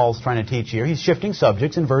thing Paul's trying to teach here. He's shifting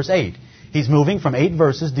subjects in verse 8. He's moving from 8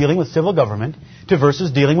 verses dealing with civil government to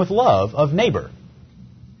verses dealing with love of neighbor.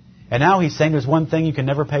 And now he's saying there's one thing you can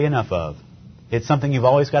never pay enough of. It's something you've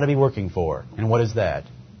always got to be working for. And what is that?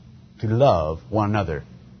 To love one another.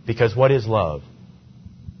 Because what is love?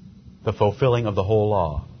 The fulfilling of the whole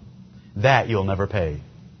law. That you'll never pay.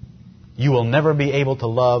 You will never be able to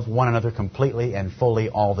love one another completely and fully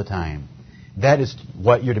all the time. That is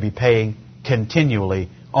what you're to be paying continually,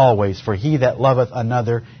 always. For he that loveth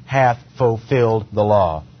another hath fulfilled the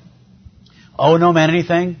law. Owe no man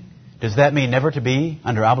anything? Does that mean never to be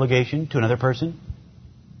under obligation to another person?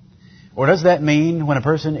 Or does that mean when a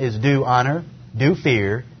person is due honor, due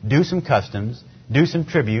fear, due some customs, due some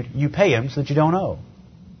tribute, you pay him so that you don't owe?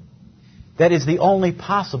 That is the only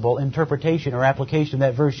possible interpretation or application of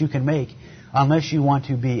that verse you can make unless you want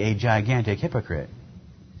to be a gigantic hypocrite.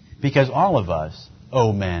 Because all of us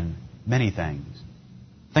owe men many things.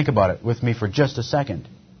 Think about it with me for just a second.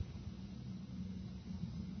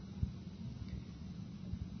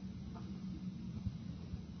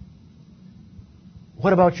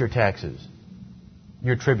 What about your taxes?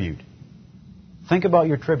 Your tribute? Think about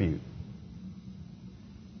your tribute.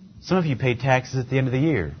 Some of you pay taxes at the end of the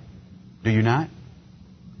year. Do you not?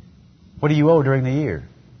 What do you owe during the year?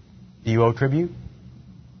 Do you owe tribute?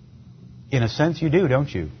 In a sense, you do, don't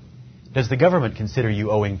you? Does the government consider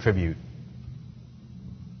you owing tribute?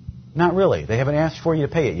 Not really. They haven't asked for you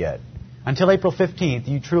to pay it yet. Until April 15th,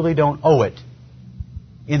 you truly don't owe it.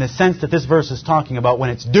 In the sense that this verse is talking about when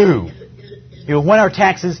it's due. When are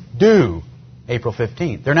taxes due? April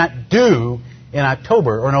 15th. They're not due in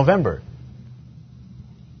October or November.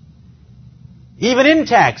 Even in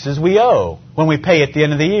taxes, we owe when we pay at the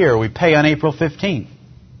end of the year. We pay on April 15th.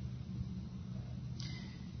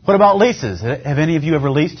 What about leases? Have any of you ever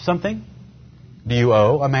leased something? Do you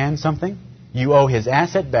owe a man something? You owe his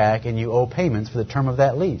asset back and you owe payments for the term of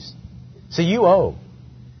that lease. So you owe.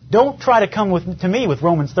 Don't try to come to me with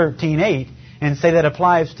Romans 13:8 and say that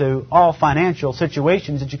applies to all financial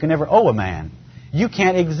situations that you can never owe a man. You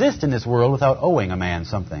can't exist in this world without owing a man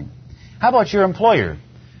something. How about your employer?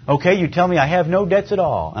 Okay, you tell me I have no debts at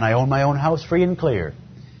all, and I own my own house free and clear.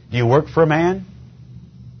 Do you work for a man?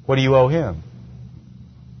 What do you owe him?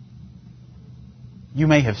 You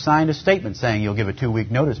may have signed a statement saying you'll give a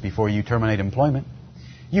 2-week notice before you terminate employment.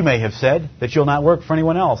 You may have said that you'll not work for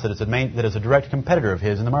anyone else that is a direct competitor of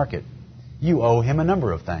his in the market. You owe him a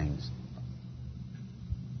number of things.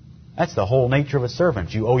 That's the whole nature of a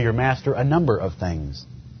servant. You owe your master a number of things.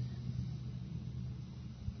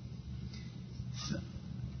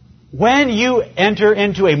 When you enter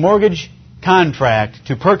into a mortgage contract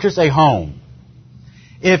to purchase a home,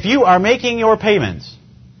 if you are making your payments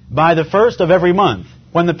by the 1st of every month,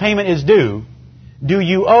 when the payment is due, do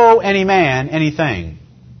you owe any man anything?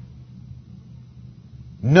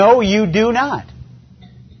 No, you do not.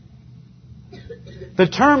 The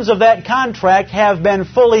terms of that contract have been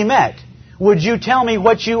fully met. Would you tell me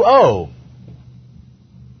what you owe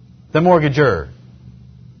the mortgagor?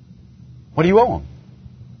 What do you owe him?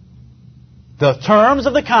 The terms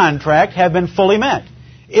of the contract have been fully met.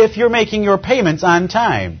 If you're making your payments on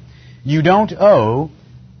time, you don't owe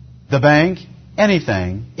the bank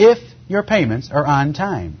anything if your payments are on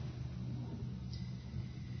time.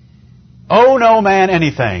 Owe no man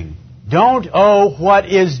anything. Don't owe what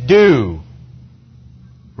is due.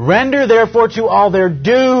 Render therefore to all their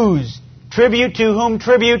dues. Tribute to whom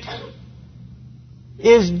tribute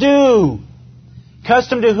is due.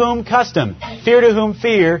 Custom to whom custom. Fear to whom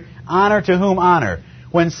fear. Honor to whom honor.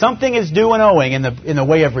 When something is due and owing in the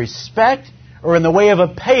way of respect or in the way of a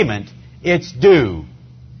payment, it's due.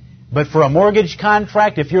 But for a mortgage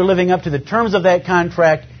contract, if you're living up to the terms of that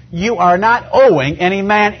contract, you are not owing any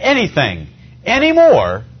man anything any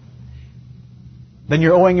more than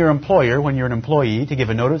you're owing your employer when you're an employee to give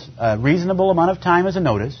a reasonable amount of time as a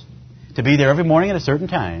notice, to be there every morning at a certain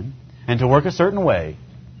time, and to work a certain way,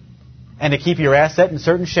 and to keep your asset in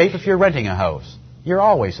certain shape if you're renting a house. You're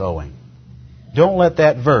always owing. Don't let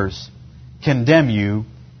that verse condemn you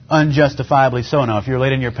unjustifiably so. Now, if you're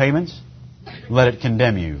late in your payments, let it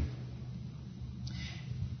condemn you.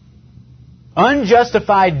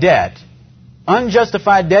 Unjustified debt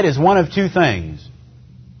is one of two things.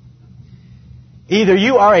 Either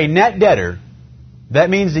you are a net debtor, that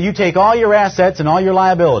means that you take all your assets and all your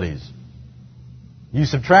liabilities. You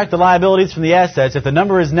subtract the liabilities from the assets. If the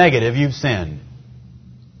number is negative, you've sinned.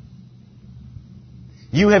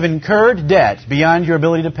 You have incurred debt beyond your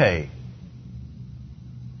ability to pay.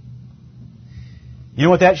 You know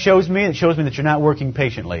what that shows me? It shows me that you're not working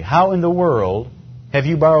patiently. How in the world have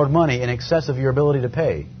you borrowed money in excess of your ability to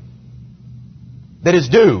pay? That is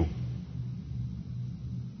due.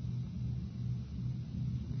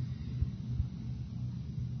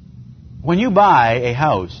 When you buy a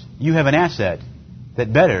house, you have an asset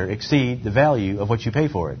that better exceed the value of what you pay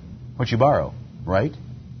for it, what you borrow, right?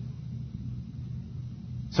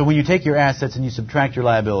 So when you take your assets and you subtract your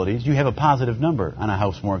liabilities, you have a positive number on a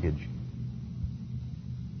house mortgage.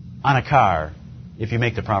 On a car, if you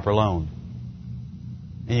make the proper loan.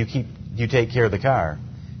 And you take care of the car.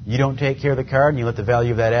 You don't take care of the car and you let the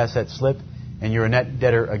value of that asset slip, and you're a net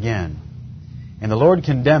debtor again. And the Lord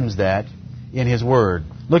condemns that in His Word.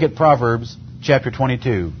 Look at Proverbs chapter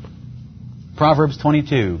 22. Proverbs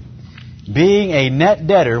 22. Being a net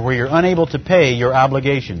debtor where you're unable to pay your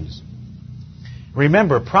obligations.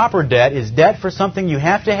 Remember, proper debt is debt for something you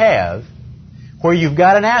have to have, where you've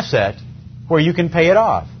got an asset, where you can pay it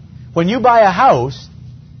off. When you buy a house,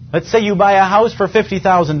 let's say you buy a house for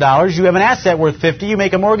 $50,000, you have an asset worth $50,000, you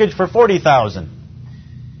make a mortgage for $40,000.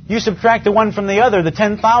 You subtract the one from the other, the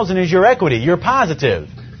 $10,000 is your equity, you're positive.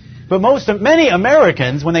 But many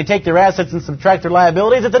Americans, when they take their assets and subtract their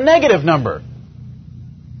liabilities, it's a negative number.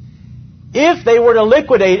 If they were to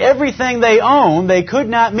liquidate everything they own, they could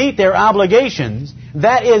not meet their obligations.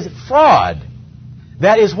 That is fraud.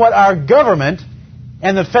 That is what our government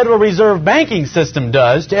and the Federal Reserve banking system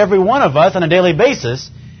does to every one of us on a daily basis.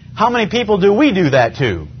 How many people do we do that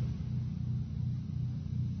to?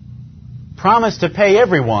 Promise to pay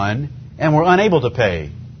everyone, and we're unable to pay.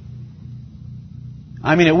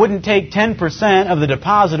 I mean, it wouldn't take 10% of the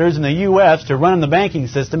depositors in the U.S. to run the banking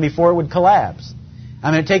system before it would collapse. I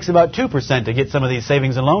mean, it takes about 2% to get some of these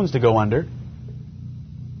savings and loans to go under.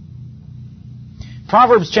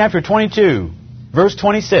 Proverbs chapter 22, verse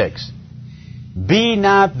 26. Be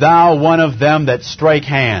not thou one of them that strike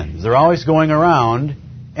hands. They're always going around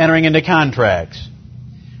entering into contracts.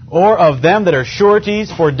 Or of them that are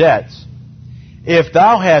sureties for debts. If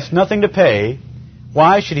thou hast nothing to pay,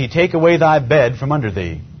 why should he take away thy bed from under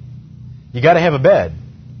thee? You got to have a bed.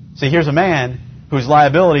 See, here's a man whose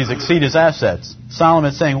liabilities exceed his assets.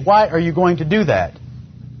 Solomon is saying, why are you going to do that?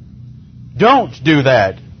 Don't do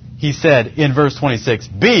that, he said in verse 26.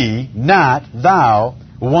 Be not thou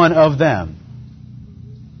one of them.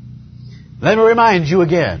 Let me remind you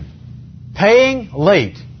again. Paying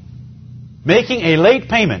late, making a late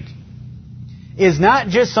payment, is not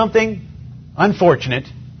just something unfortunate.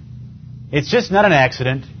 It's just not an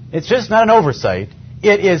accident. It's just not an oversight.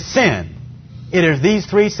 It is sin. It is these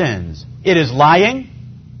three sins. It is lying,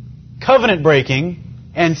 covenant breaking,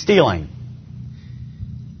 and stealing.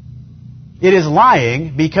 It is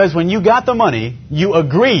lying because when you got the money, you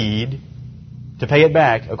agreed to pay it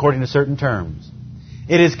back according to certain terms.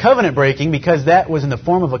 It is covenant breaking because that was in the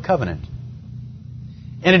form of a covenant.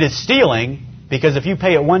 And it is stealing because if you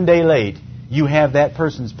pay it one day late, you have that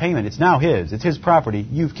person's payment. It's now his. It's his property.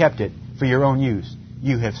 You've kept it for your own use.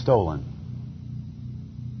 You have stolen.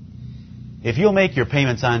 If you'll make your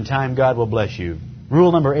payments on time, God will bless you.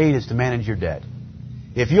 Rule number 8 is to manage your debt.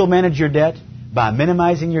 If you'll manage your debt by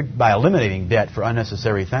eliminating debt for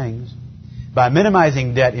unnecessary things, by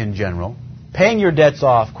minimizing debt in general, paying your debts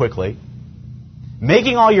off quickly,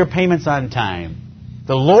 making all your payments on time,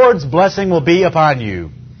 the Lord's blessing will be upon you.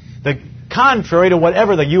 Contrary to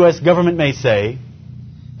whatever the U.S. government may say,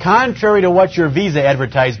 contrary to what your Visa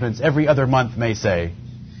advertisements every other month may say,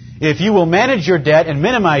 if you will manage your debt and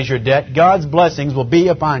minimize your debt, God's blessings will be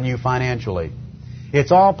upon you financially.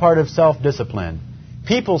 It's all part of self-discipline.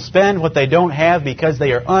 People spend what they don't have because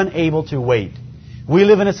they are unable to wait. We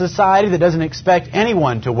live in a society that doesn't expect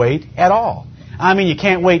anyone to wait at all. I mean, you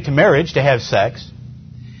can't wait to marriage to have sex.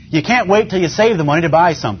 You can't wait till you save the money to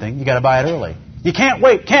buy something. You got to buy it early. You can't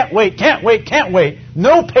wait, can't wait, can't wait, can't wait.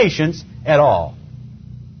 No patience at all.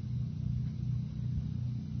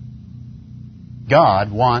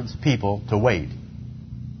 God wants people to wait.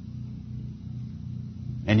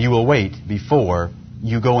 And you will wait before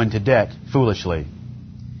you go into debt foolishly.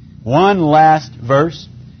 One last verse,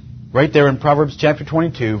 right there in Proverbs chapter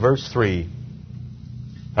 22, verse 3.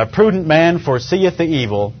 A prudent man foreseeth the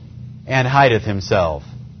evil and hideth himself,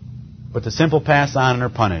 but the simple pass on and are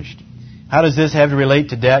punished. How does this have to relate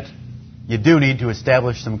to debt? You do need to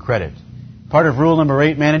establish some credit. Part of rule number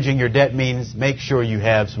 8, managing your debt, means make sure you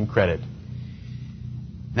have some credit.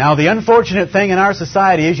 Now, the unfortunate thing in our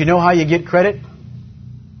society is, you know how you get credit?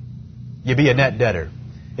 You be a net debtor.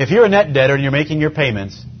 If you're a net debtor and you're making your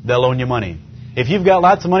payments, they'll loan you money. If you've got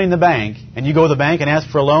lots of money in the bank and you go to the bank and ask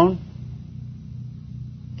for a loan,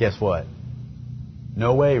 guess what?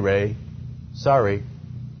 No way, Ray. Sorry.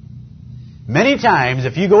 Many times,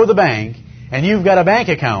 if you go to the bank and you've got a bank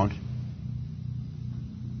account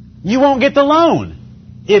You won't get the loan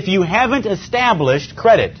if you haven't established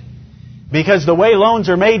credit. Because the way loans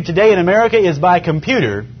are made today in America is by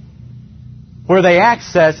computer, where they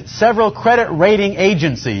access several credit rating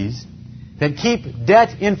agencies that keep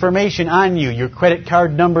debt information on you, your credit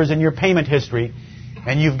card numbers and your payment history,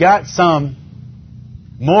 and you've got some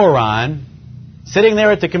moron sitting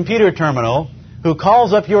there at the computer terminal who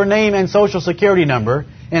calls up your name and social security number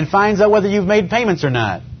and finds out whether you've made payments or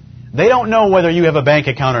not. They don't know whether you have a bank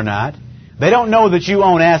account or not. They don't know that you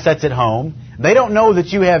own assets at home. They don't know that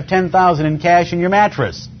you have $10,000 in cash in your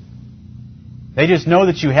mattress. They just know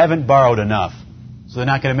that you haven't borrowed enough, so they're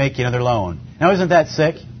not going to make you another loan. Now, isn't that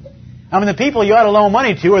sick? I mean, the people you ought to loan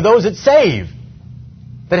money to are those that save,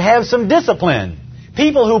 that have some discipline.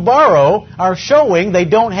 People who borrow are showing they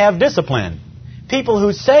don't have discipline. People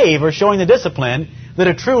who save are showing the discipline that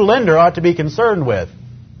a true lender ought to be concerned with.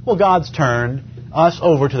 Well, God's turned us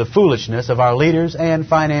over to the foolishness of our leaders and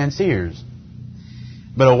financiers.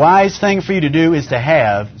 But a wise thing for you to do is to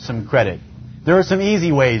have some credit. There are some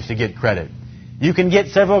easy ways to get credit. You can get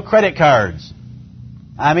several credit cards.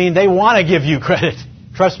 I mean, they want to give you credit.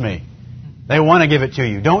 Trust me. They want to give it to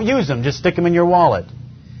you. Don't use them. Just stick them in your wallet.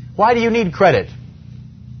 Why do you need credit?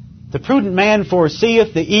 The prudent man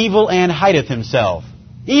foreseeth the evil and hideth himself.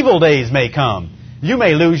 Evil days may come. You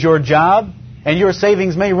may lose your job, and your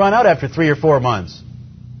savings may run out after 3 or 4 months.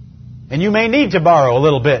 And you may need to borrow a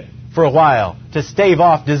little bit for a while to stave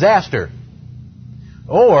off disaster.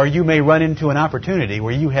 Or you may run into an opportunity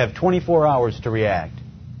where you have 24 hours to react.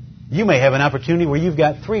 You may have an opportunity where you've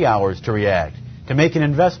got 3 hours to react, to make an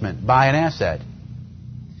investment, buy an asset.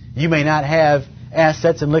 You may not have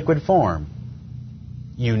assets in liquid form.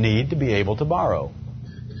 You need to be able to borrow.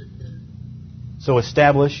 So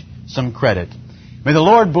establish some credit. May the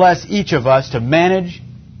Lord bless each of us to manage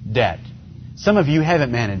debt. Some of you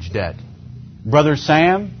haven't managed debt. Brother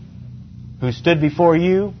Sam, who stood before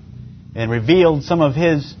you and revealed some of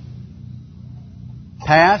his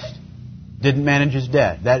past, didn't manage his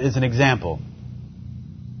debt. That is an example.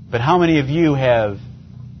 But how many of you have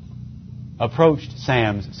approached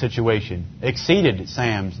Sam's situation, exceeded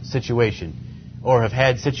Sam's situation, or have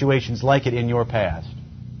had situations like it in your past?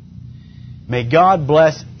 May God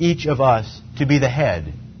bless each of us to be the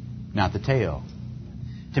head, not the tail.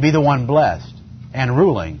 To be the one blessed and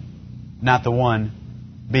ruling, not the one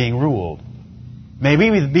being ruled. May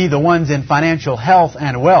we be the ones in financial health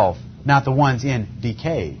and wealth, not the ones in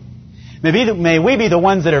decay. May we be the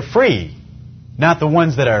ones that are free, not the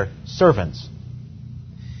ones that are servants.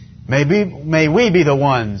 May we be the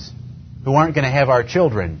ones who aren't going to have our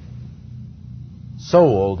children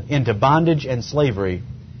sold into bondage and slavery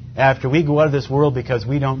after we go out of this world because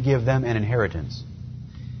we don't give them an inheritance.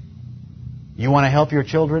 You want to help your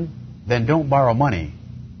children? Then don't borrow money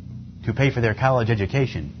to pay for their college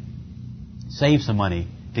education. Save some money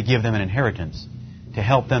to give them an inheritance, to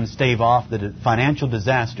help them stave off the financial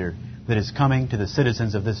disaster that is coming to the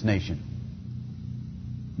citizens of this nation.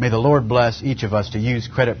 May the Lord bless each of us to use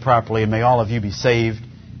credit properly, and may all of you be saved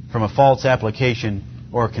from a false application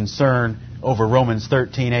or concern over Romans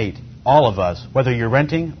 13:8. All of us, whether you're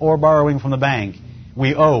renting or borrowing from the bank,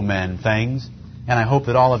 we owe men things, and I hope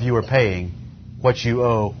that all of you are paying what you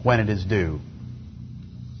owe when it is due.